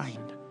easily find.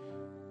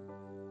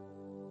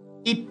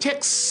 It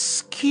takes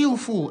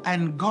skillful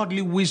and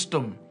godly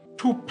wisdom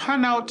to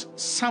pan out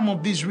some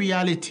of these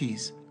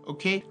realities,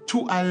 okay?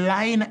 To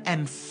align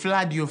and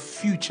flood your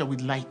future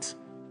with light.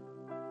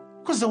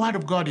 Because the word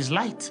of God is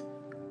light.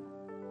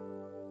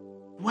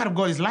 The word of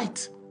God is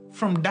light,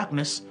 from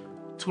darkness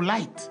to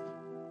light.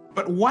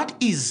 But what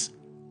is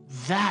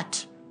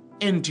that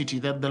entity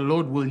that the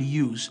Lord will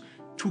use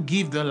to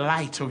give the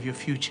light of your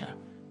future?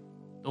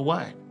 The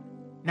word.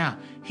 Now,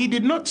 he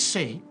did not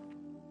say,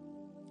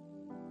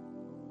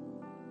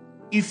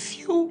 if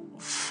you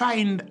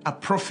find a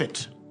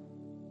prophet,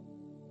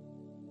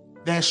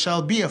 there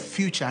shall be a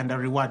future and a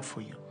reward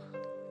for you.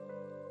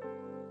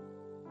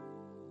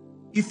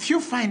 If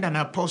you find an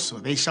apostle,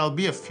 there shall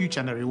be a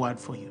future and a reward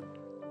for you.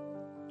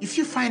 If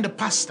you find a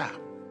pastor,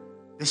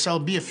 there shall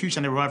be a future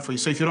and a reward for you.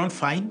 So if you don't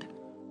find,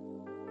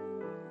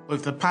 or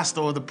if the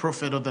pastor or the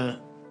prophet or the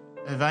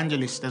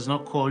evangelist does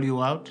not call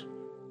you out,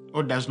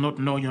 or does not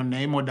know your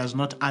name, or does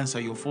not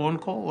answer your phone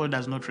call, or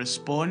does not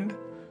respond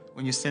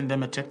when you send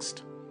them a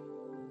text,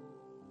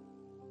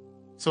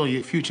 so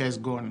your future is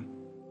gone.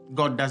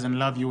 God doesn't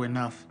love you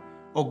enough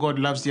or God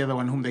loves the other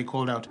one whom they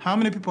called out. How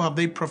many people have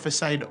they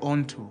prophesied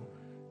onto?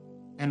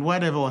 And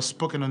whatever was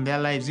spoken on their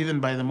lives, even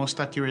by the most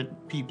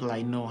accurate people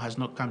I know, has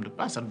not come to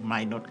pass and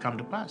might not come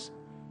to pass.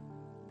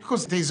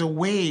 Because there's a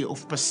way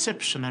of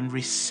perception and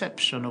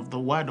reception of the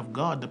word of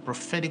God, the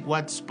prophetic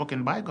word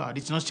spoken by God.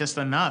 It's not just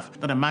enough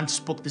that a man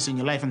spoke this in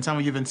your life and some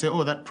of you even say,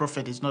 oh, that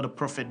prophet is not a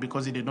prophet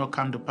because it did not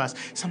come to pass.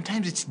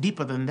 Sometimes it's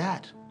deeper than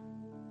that.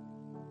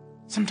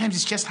 Sometimes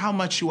it's just how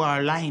much you are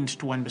aligned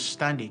to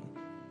understanding,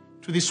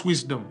 to this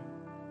wisdom.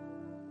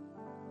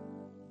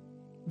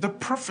 The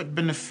prophet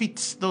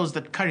benefits those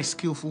that carry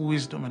skillful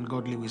wisdom and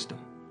godly wisdom.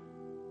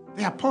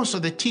 The apostle,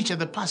 the teacher,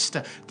 the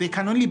pastor, they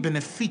can only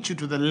benefit you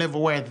to the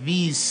level where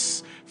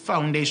this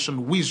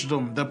foundation,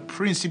 wisdom, the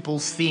principal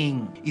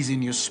thing is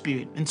in your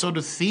spirit. And so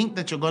to think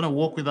that you're going to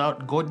walk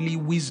without godly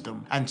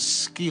wisdom and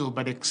skill,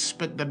 but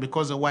expect that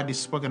because the word is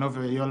spoken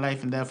over your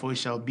life and therefore it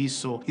shall be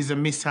so, is a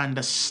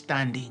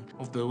misunderstanding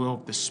of the will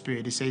of the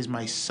Spirit. It says,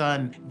 my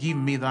son, give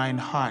me thine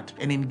heart.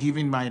 And in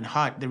giving mine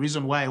heart, the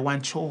reason why I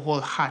want your whole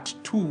heart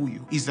to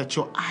you is that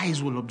your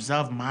eyes will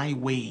observe my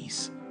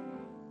ways.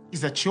 Is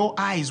that your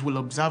eyes will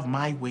observe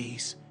my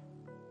ways.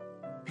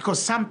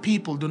 Because some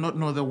people do not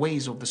know the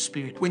ways of the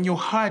Spirit. When your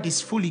heart is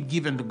fully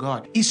given to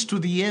God, it's to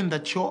the end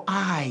that your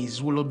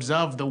eyes will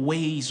observe the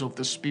ways of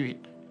the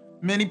Spirit.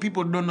 Many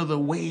people don't know the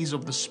ways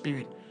of the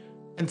Spirit.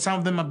 And some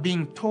of them are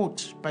being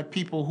taught by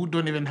people who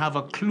don't even have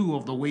a clue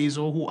of the ways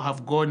or who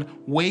have gone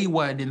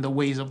wayward in the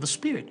ways of the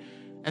Spirit.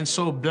 And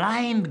so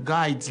blind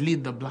guides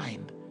lead the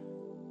blind.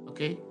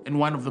 Okay? And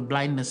one of the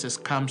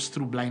blindnesses comes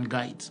through blind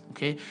guides.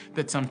 Okay?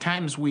 That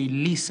sometimes we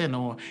listen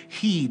or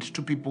heed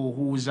to people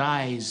whose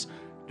eyes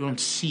don't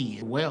see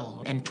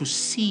well. And to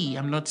see,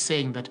 I'm not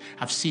saying that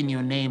I've seen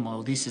your name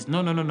or this is,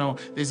 no.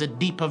 There's a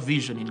deeper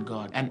vision in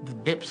God. And the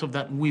depth of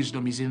that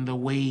wisdom is in the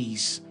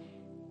ways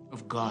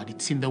of God.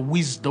 It's in the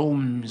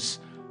wisdoms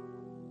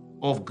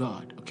of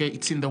God. Okay?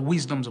 It's in the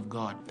wisdoms of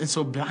God. And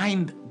so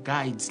blind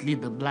guides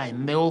lead the blind.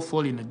 And they all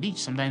fall in a ditch.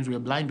 Sometimes we are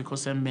blind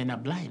because some men are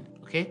blind.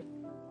 Okay?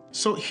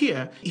 So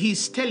here,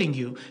 he's telling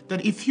you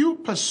that if you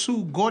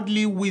pursue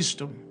godly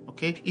wisdom,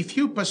 okay, if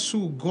you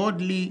pursue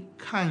godly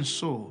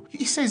counsel,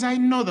 he says, I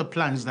know the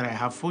plans that I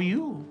have for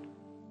you.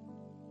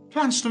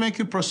 Plans to make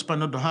you prosper,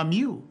 not to harm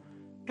you.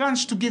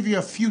 Plans to give you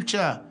a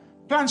future.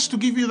 Plans to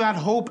give you that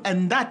hope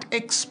and that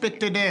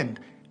expected end.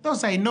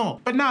 Those I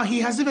know. But now he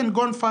has even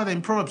gone further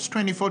in Proverbs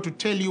 24 to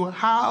tell you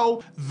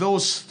how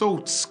those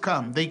thoughts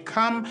come. They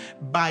come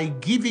by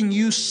giving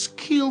you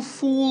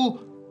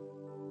skillful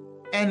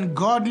and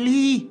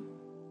godly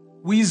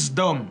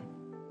wisdom.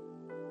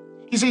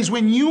 He says,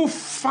 when you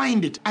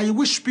find it, I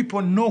wish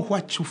people know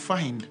what you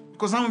find.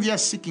 Because some of you are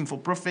seeking for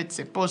prophets,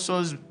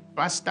 apostles,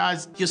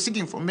 pastors. You're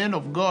seeking for men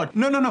of God.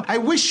 No. I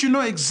wish you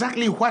know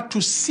exactly what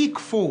to seek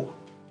for.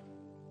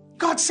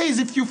 God says,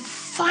 if you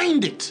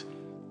find it,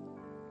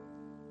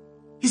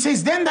 he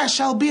says, then there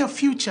shall be a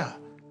future.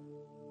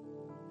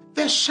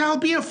 There shall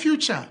be a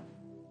future.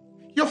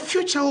 Your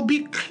future will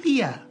be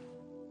clear.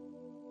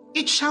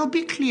 It shall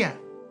be clear.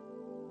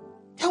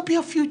 There'll be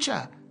a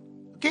future.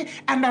 Okay?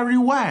 And a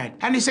reward.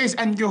 And he says,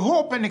 and your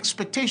hope and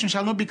expectation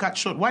shall not be cut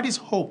short. What is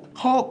hope?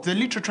 Hope, the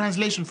literal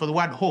translation for the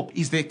word hope,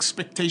 is the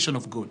expectation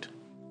of good.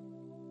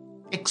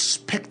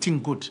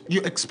 Expecting good.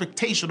 Your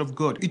expectation of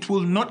good. It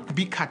will not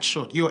be cut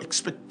short. Your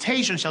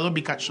expectation shall not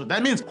be cut short.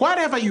 That means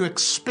whatever you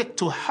expect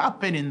to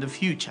happen in the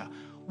future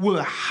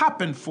will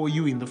happen for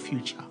you in the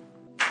future.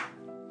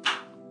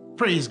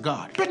 Praise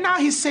God. But now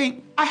he's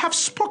saying, I have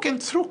spoken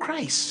through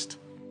Christ.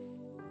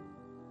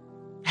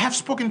 I have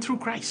spoken through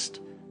Christ.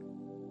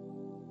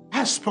 I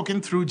have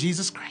spoken through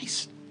Jesus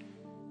Christ.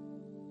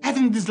 I have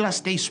in these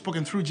last days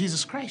spoken through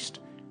Jesus Christ.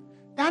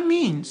 That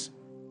means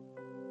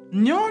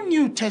no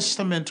New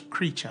Testament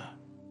creature,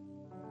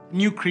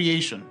 new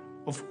creation,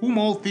 of whom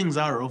all things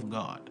are of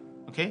God,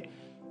 okay,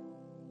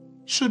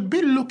 should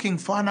be looking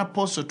for an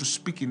apostle to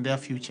speak in their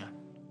future.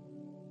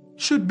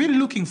 Should be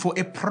looking for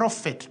a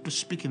prophet to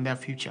speak in their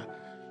future.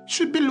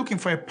 Should be looking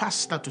for a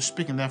pastor to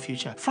speak in their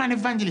future. For an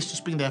evangelist to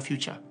speak in their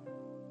future.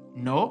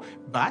 No,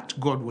 but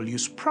God will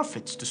use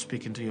prophets to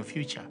speak into your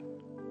future.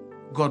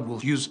 God will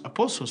use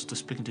apostles to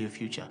speak into your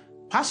future.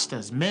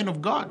 Pastors, men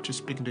of God to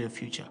speak into your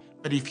future.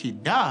 But if he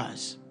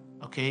does,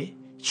 okay,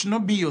 it should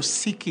not be your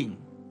seeking.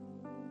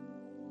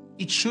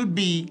 It should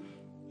be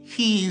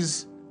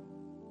his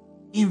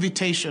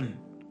invitation.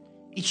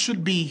 It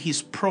should be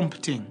his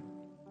prompting.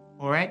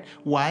 All right?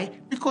 Why?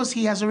 Because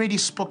he has already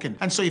spoken.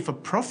 And so if a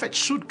prophet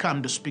should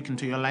come to speak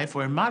into your life,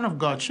 or a man of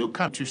God should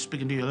come to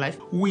speak into your life,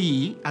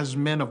 we as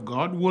men of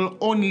God will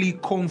only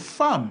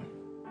confirm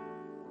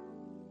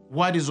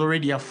what is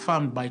already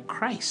affirmed by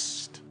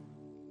Christ.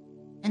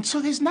 And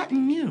so there's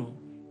nothing new.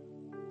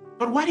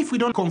 But what if we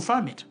don't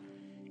confirm it?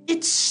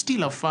 It's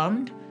still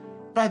affirmed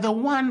by the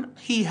one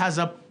he has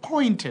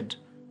appointed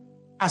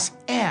as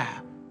heir,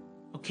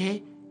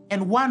 okay?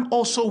 And one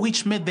also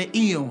which made the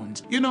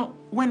eons. You know,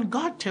 when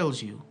God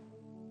tells you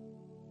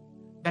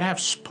that I have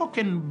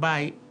spoken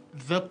by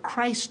the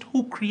Christ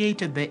who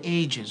created the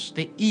ages,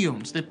 the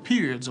eons, the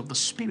periods of the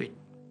Spirit,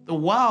 the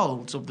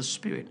worlds of the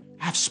Spirit,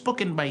 I've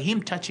spoken by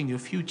him touching your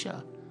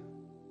future.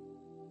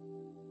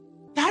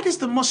 That is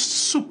the most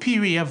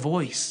superior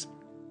voice.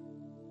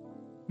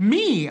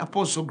 Me,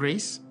 Apostle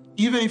Grace,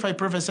 even if I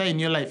prophesy in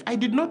your life, I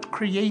did not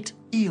create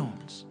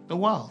eons, the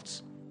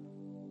worlds,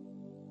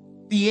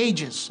 the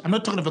ages. I'm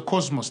not talking of the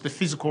cosmos, the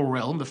physical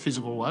realm, the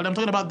physical world. I'm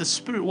talking about the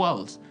spirit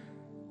worlds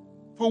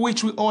for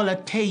which we all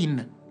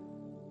attain,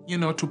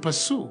 to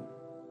pursue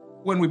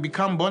when we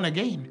become born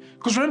again.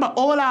 Because remember,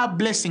 all our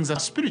blessings are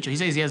spiritual. He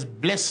says he has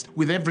blessed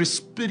with every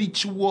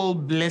spiritual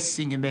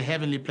blessing in the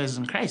heavenly places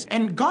in Christ.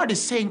 And God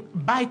is saying,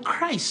 by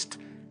Christ,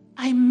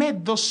 I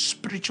made those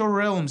spiritual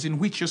realms in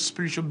which your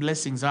spiritual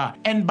blessings are.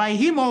 And by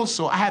him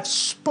also, I have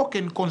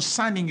spoken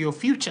concerning your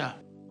future.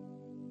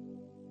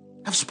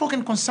 I've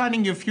spoken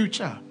concerning your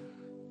future.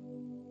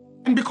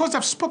 And because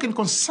I've spoken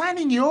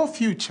concerning your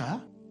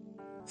future,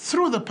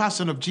 through the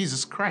person of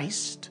Jesus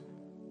Christ,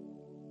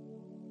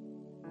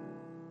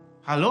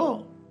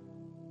 hello?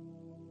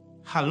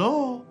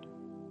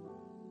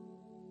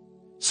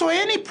 So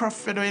any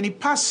prophet or any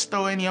pastor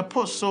or any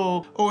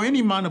apostle or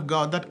any man of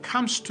God that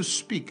comes to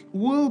speak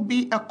will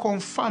be a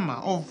confirmer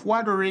of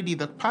what already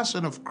the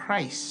person of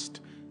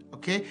Christ,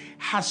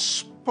 has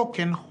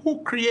spoken,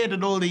 who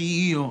created all the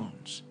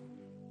eons.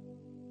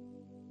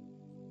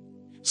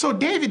 So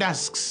David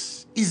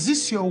asks, is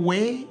this your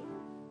way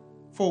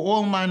for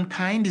all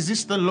mankind? Is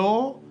this the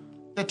law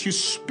that you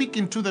speak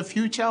into the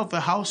future of the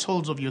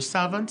households of your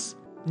servants?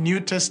 New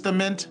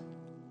Testament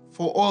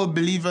for all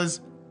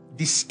believers,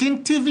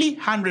 distinctively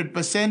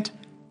 100%,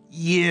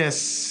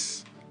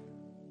 yes.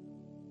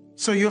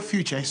 So your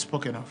future is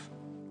spoken of.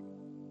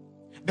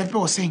 The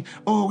people are saying,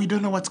 oh, we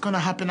don't know what's going to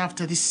happen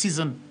after this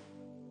season.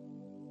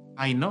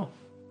 I know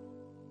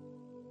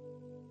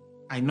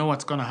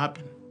what's going to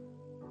happen.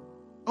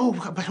 Oh,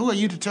 but who are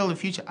you to tell the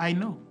future? I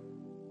know.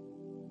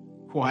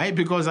 Why?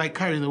 Because I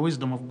carry the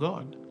wisdom of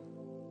God.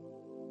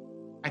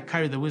 I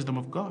carry the wisdom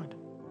of God.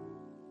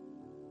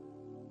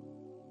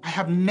 I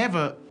have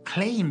never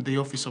claimed the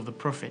office of the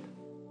prophet.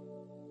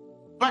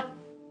 But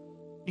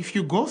if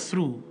you go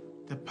through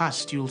the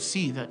past, you'll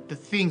see that the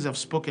things I've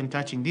spoken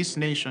touching this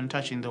nation,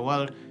 touching the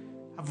world,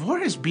 have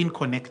always been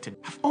connected.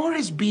 I've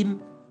always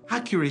been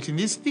accurate in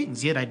these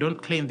things, yet I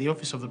don't claim the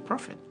office of the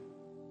prophet.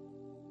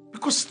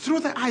 Because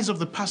through the eyes of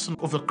the person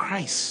of the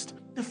Christ,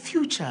 the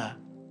future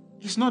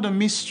is not a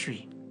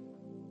mystery.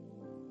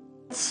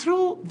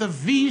 Through the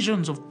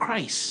visions of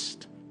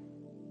Christ,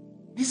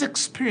 these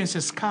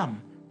experiences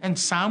come. And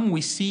some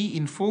we see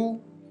in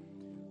full,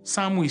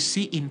 some we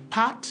see in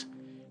part,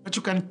 but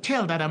you can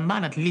tell that a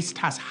man at least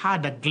has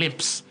had a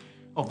glimpse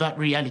of that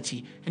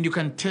reality. And you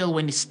can tell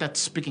when he starts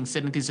speaking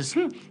certain things, says,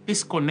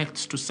 this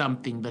connects to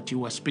something that you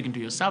were speaking to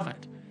your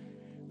servant.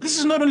 This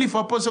is not only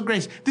for Apostle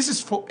Grace, this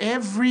is for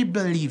every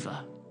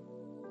believer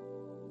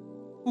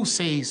who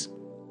says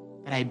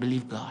that I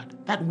believe God.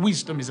 That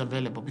wisdom is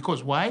available.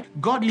 Because why?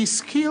 Godly,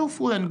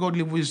 skillful and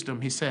godly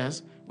wisdom, he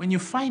says, when you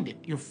find it,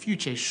 your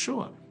future is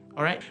sure.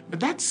 All right?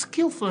 But that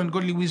skillful and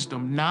godly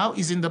wisdom now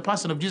is in the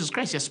person of Jesus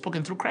Christ. He has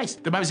spoken through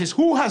Christ. The Bible says,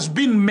 who has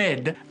been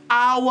made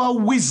our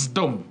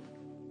wisdom?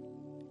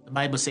 The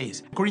Bible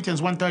says, Corinthians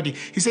 1:30,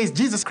 he says,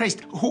 Jesus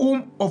Christ,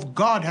 whom of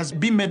God has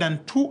been made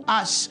unto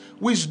us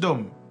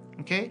wisdom.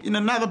 Okay? In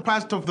another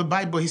part of the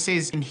Bible, he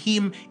says, in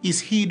him is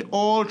hid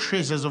all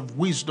treasures of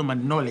wisdom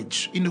and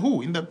knowledge. In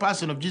who? In the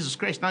person of Jesus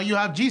Christ. Now you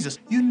have Jesus.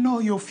 You know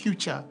your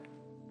future.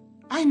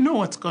 I know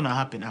what's going to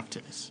happen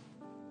after this.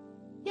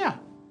 Yeah,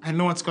 I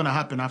know what's going to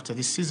happen after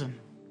this season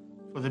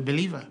for the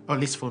believer, or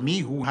at least for me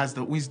who has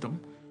the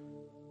wisdom,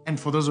 and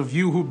for those of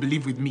you who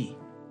believe with me.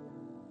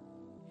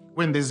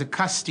 When there's a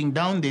casting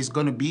down, there's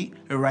going to be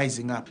a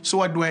rising up. So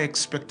what do I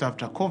expect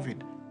after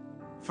COVID?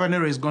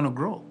 Phaneroo is going to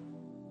grow.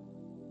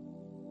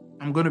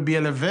 I'm going to be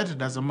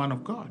elevated as a man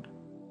of God.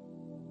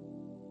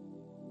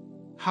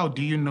 How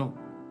do you know?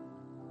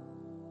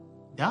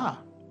 Yeah.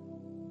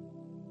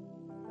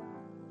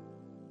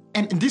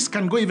 And this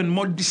can go even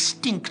more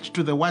distinct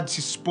to the words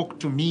he spoke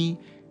to me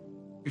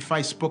if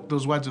I spoke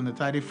those words on the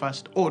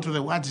 31st, or to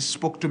the words he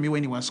spoke to me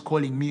when he was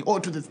calling me, or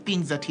to the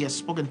things that he has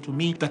spoken to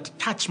me that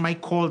touch my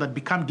call, that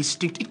become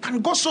distinct. It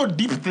can go so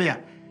deep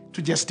there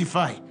to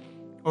justify.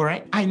 All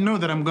right? I know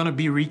that I'm going to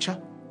be richer.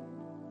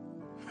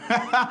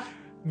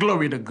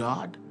 Glory to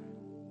God.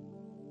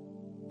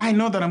 I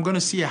know that I'm going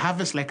to see a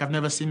harvest like I've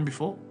never seen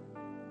before.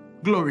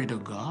 Glory to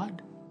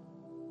God.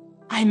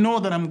 I know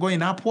that I'm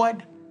going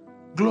upward.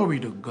 Glory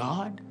to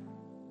God.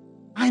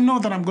 I know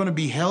that I'm going to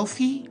be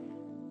healthy.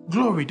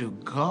 Glory to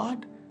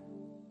God.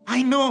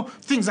 I know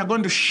things are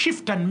going to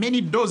shift and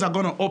many doors are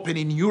going to open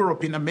in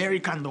Europe, in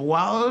America, and the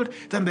world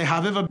than they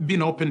have ever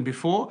been opened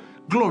before.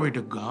 Glory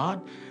to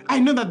God. I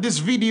know that this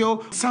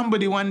video,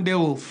 somebody one day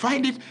will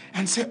find it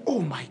and say, oh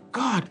my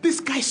God, this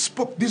guy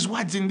spoke these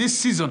words in this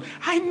season.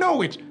 I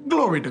know it.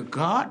 Glory to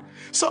God.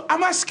 So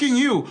I'm asking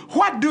you,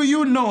 what do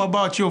you know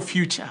about your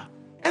future?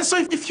 And so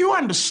if you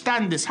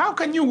understand this, how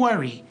can you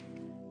worry?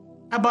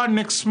 about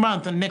next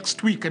month and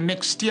next week and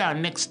next year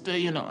and next,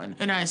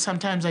 and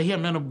sometimes I hear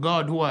men of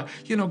God who are,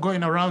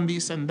 going around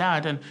this and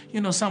that. And,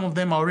 some of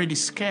them are already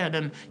scared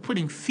and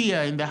putting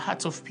fear in the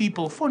hearts of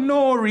people for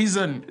no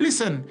reason.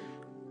 Listen,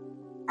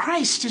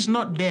 Christ is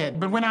not dead,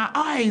 but when our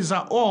eyes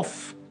are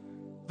off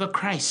the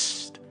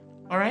Christ,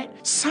 all right,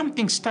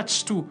 something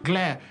starts to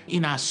glare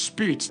in our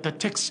spirits that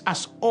takes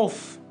us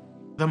off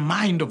the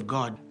mind of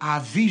God. Our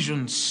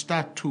visions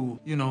start to,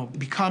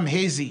 become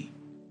hazy.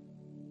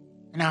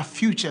 And our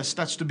future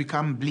starts to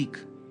become bleak.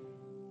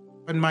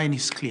 But mine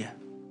is clear.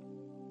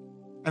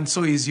 And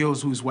so is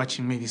yours who is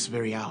watching me this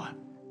very hour.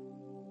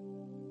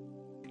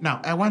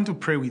 Now, I want to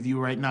pray with you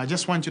right now. I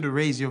just want you to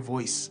raise your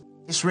voice.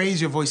 Just raise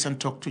your voice and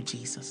talk to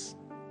Jesus.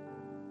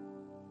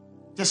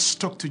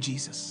 Just talk to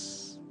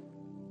Jesus.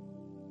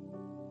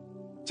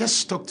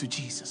 Just talk to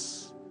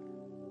Jesus.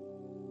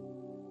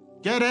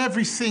 Get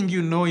everything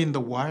you know in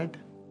the Word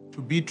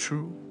to be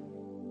true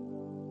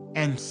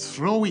and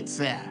throw it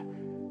there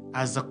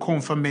as a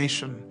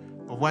confirmation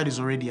of what is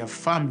already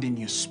affirmed in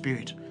your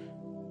spirit,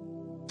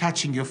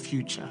 touching your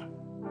future.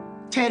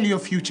 Tell your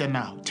future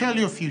now. Tell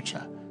your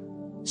future.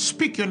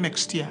 Speak your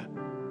next year.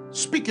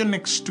 Speak your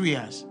next 2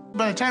 years.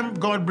 By the time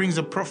God brings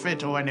a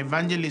prophet or an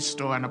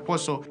evangelist or an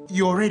apostle,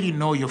 you already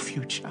know your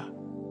future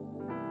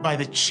by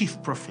the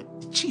chief prophet,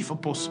 the chief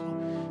apostle,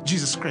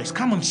 Jesus Christ.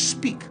 Come on,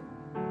 speak.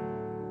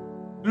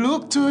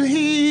 Look to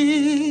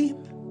him,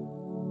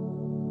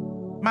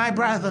 my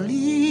brother,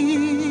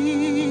 leave.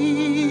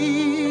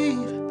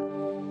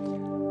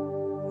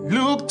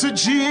 Look to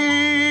Jesus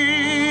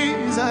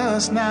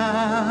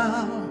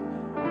now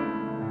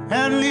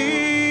and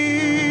live.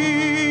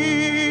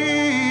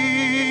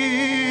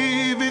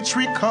 It's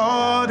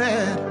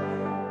recorded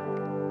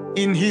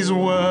in his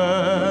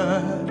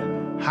word.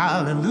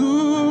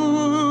 Hallelujah.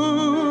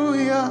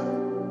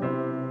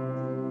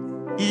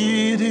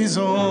 It is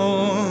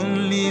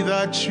only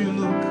that you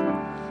look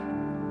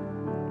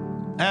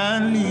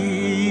and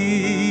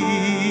live.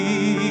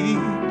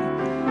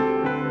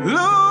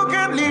 Look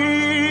and live,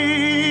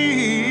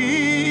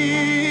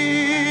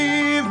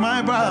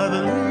 my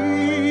brother, live.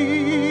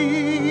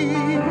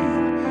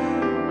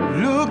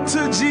 Look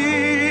to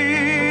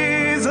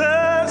Jesus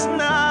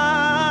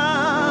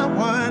now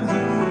and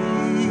live.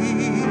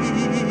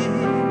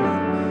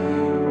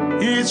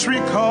 It's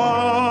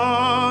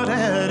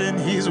recorded in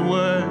his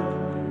word.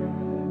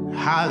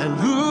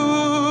 Hallelujah.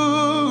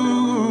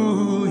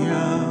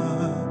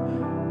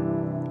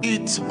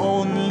 It's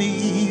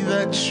only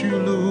that you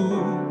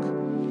look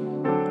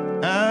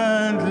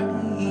and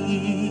live.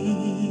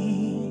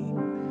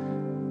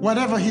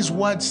 Whatever his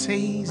word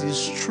says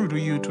is true to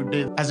you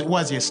today as it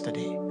was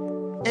yesterday.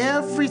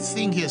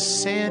 Everything he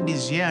has said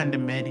is yeah and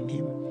amen in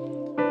him.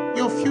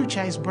 Your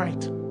future is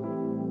bright.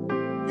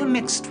 Your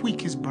next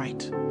week is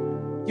bright.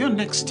 Your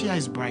next year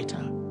is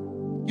brighter.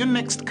 Your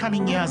next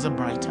coming years are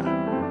brighter.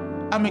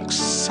 I'm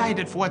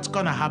excited for what's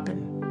going to happen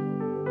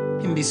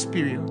in this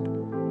period.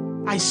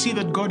 I see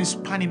that God is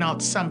panning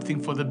out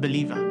something for the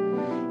believer.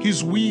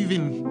 He's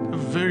weaving a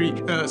very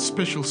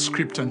special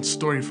script and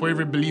story for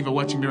every believer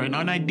watching me right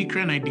now. And I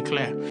decree and I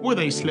declare,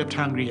 whether you slept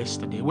hungry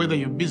yesterday, whether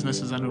your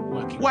businesses are not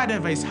working,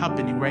 whatever is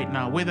happening right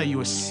now, whether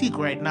you are sick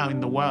right now in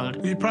the world,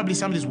 probably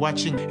somebody's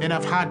watching, and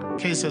I've had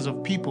cases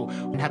of people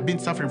who have been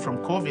suffering from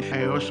COVID.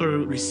 I also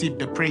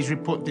received a praise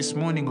report this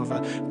morning of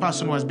a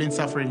person who has been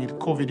suffering with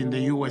COVID in the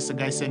US. A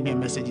guy sent me a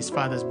message. His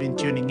father's been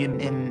tuning in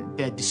and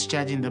they're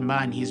discharging the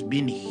man. He's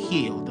been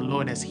healed. The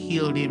Lord has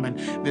healed him and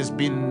there's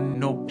been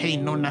no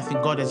pain, no nothing.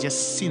 God has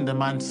just seen the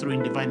man through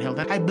in divine health.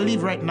 And I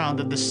believe right now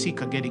that the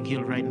sick are getting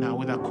healed right now,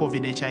 whether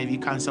COVID,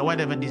 HIV, cancer,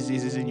 whatever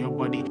disease is in your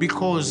body,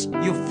 because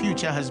your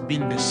future has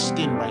been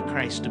destined by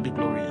Christ to be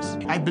glorious.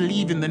 I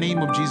believe in the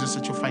name of Jesus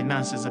that your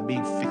finances are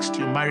being fixed,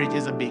 your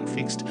marriages are being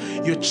fixed,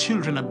 your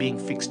children are being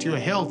fixed, your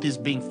health is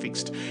being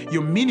fixed,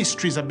 your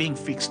ministries are being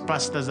fixed.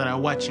 Pastors that are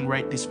watching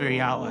right this very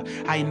hour,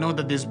 I know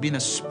that there's been a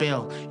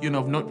spell,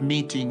 of not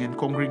meeting and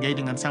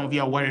congregating, and some of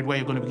you are worried where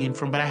you're going to begin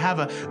from, but I have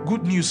a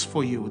good news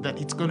for you,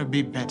 that it's going to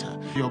be better.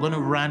 You're going to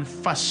run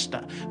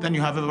faster than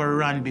you have ever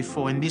run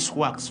before. And this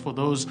works for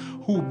those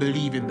who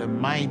believe in the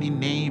mighty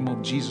name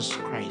of Jesus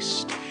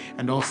Christ.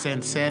 And all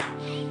saints said,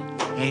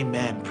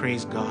 amen.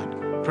 Praise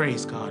God.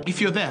 Praise God.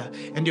 If you're there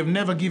and you've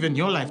never given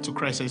your life to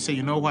Christ, I say,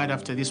 you know what,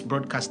 after this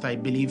broadcast, I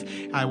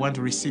believe I want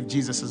to receive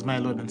Jesus as my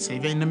Lord and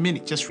Savior. In a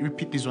minute, just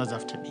repeat these words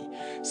after me.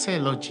 Say,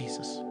 Lord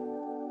Jesus,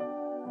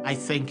 I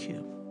thank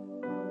you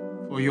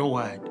for your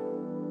word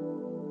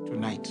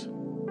tonight.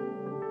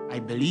 I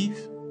believe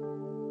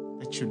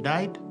that you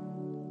died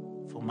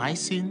for my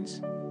sins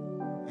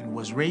and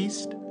was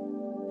raised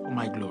for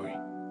my glory.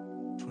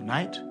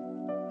 Tonight,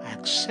 I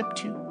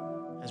accept you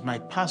as my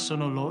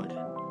personal Lord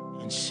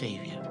and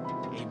Savior.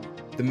 Amen.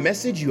 The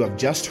message you have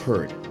just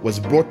heard was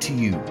brought to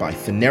you by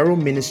Phaneroo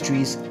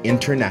Ministries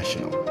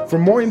International. For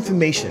more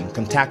information,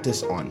 contact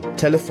us on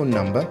telephone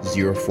number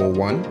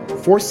 041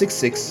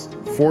 466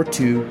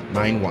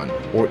 4291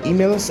 or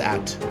email us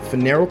at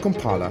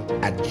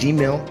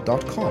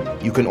funerokampala@gmail.com.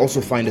 You can also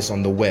find us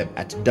on the web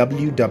at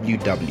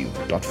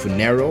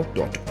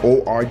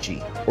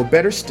www.funero.org. Or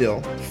better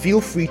still, feel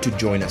free to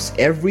join us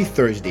every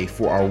Thursday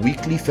for our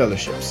weekly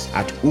fellowships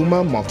at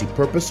UMA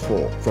Multipurpose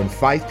Hall from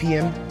 5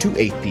 p.m. to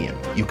 8 p.m.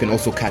 You can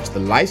also catch the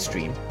live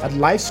stream at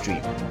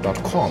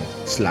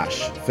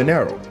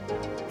livestream.com/Funero.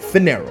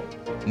 Funero,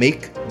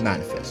 make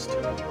manifest.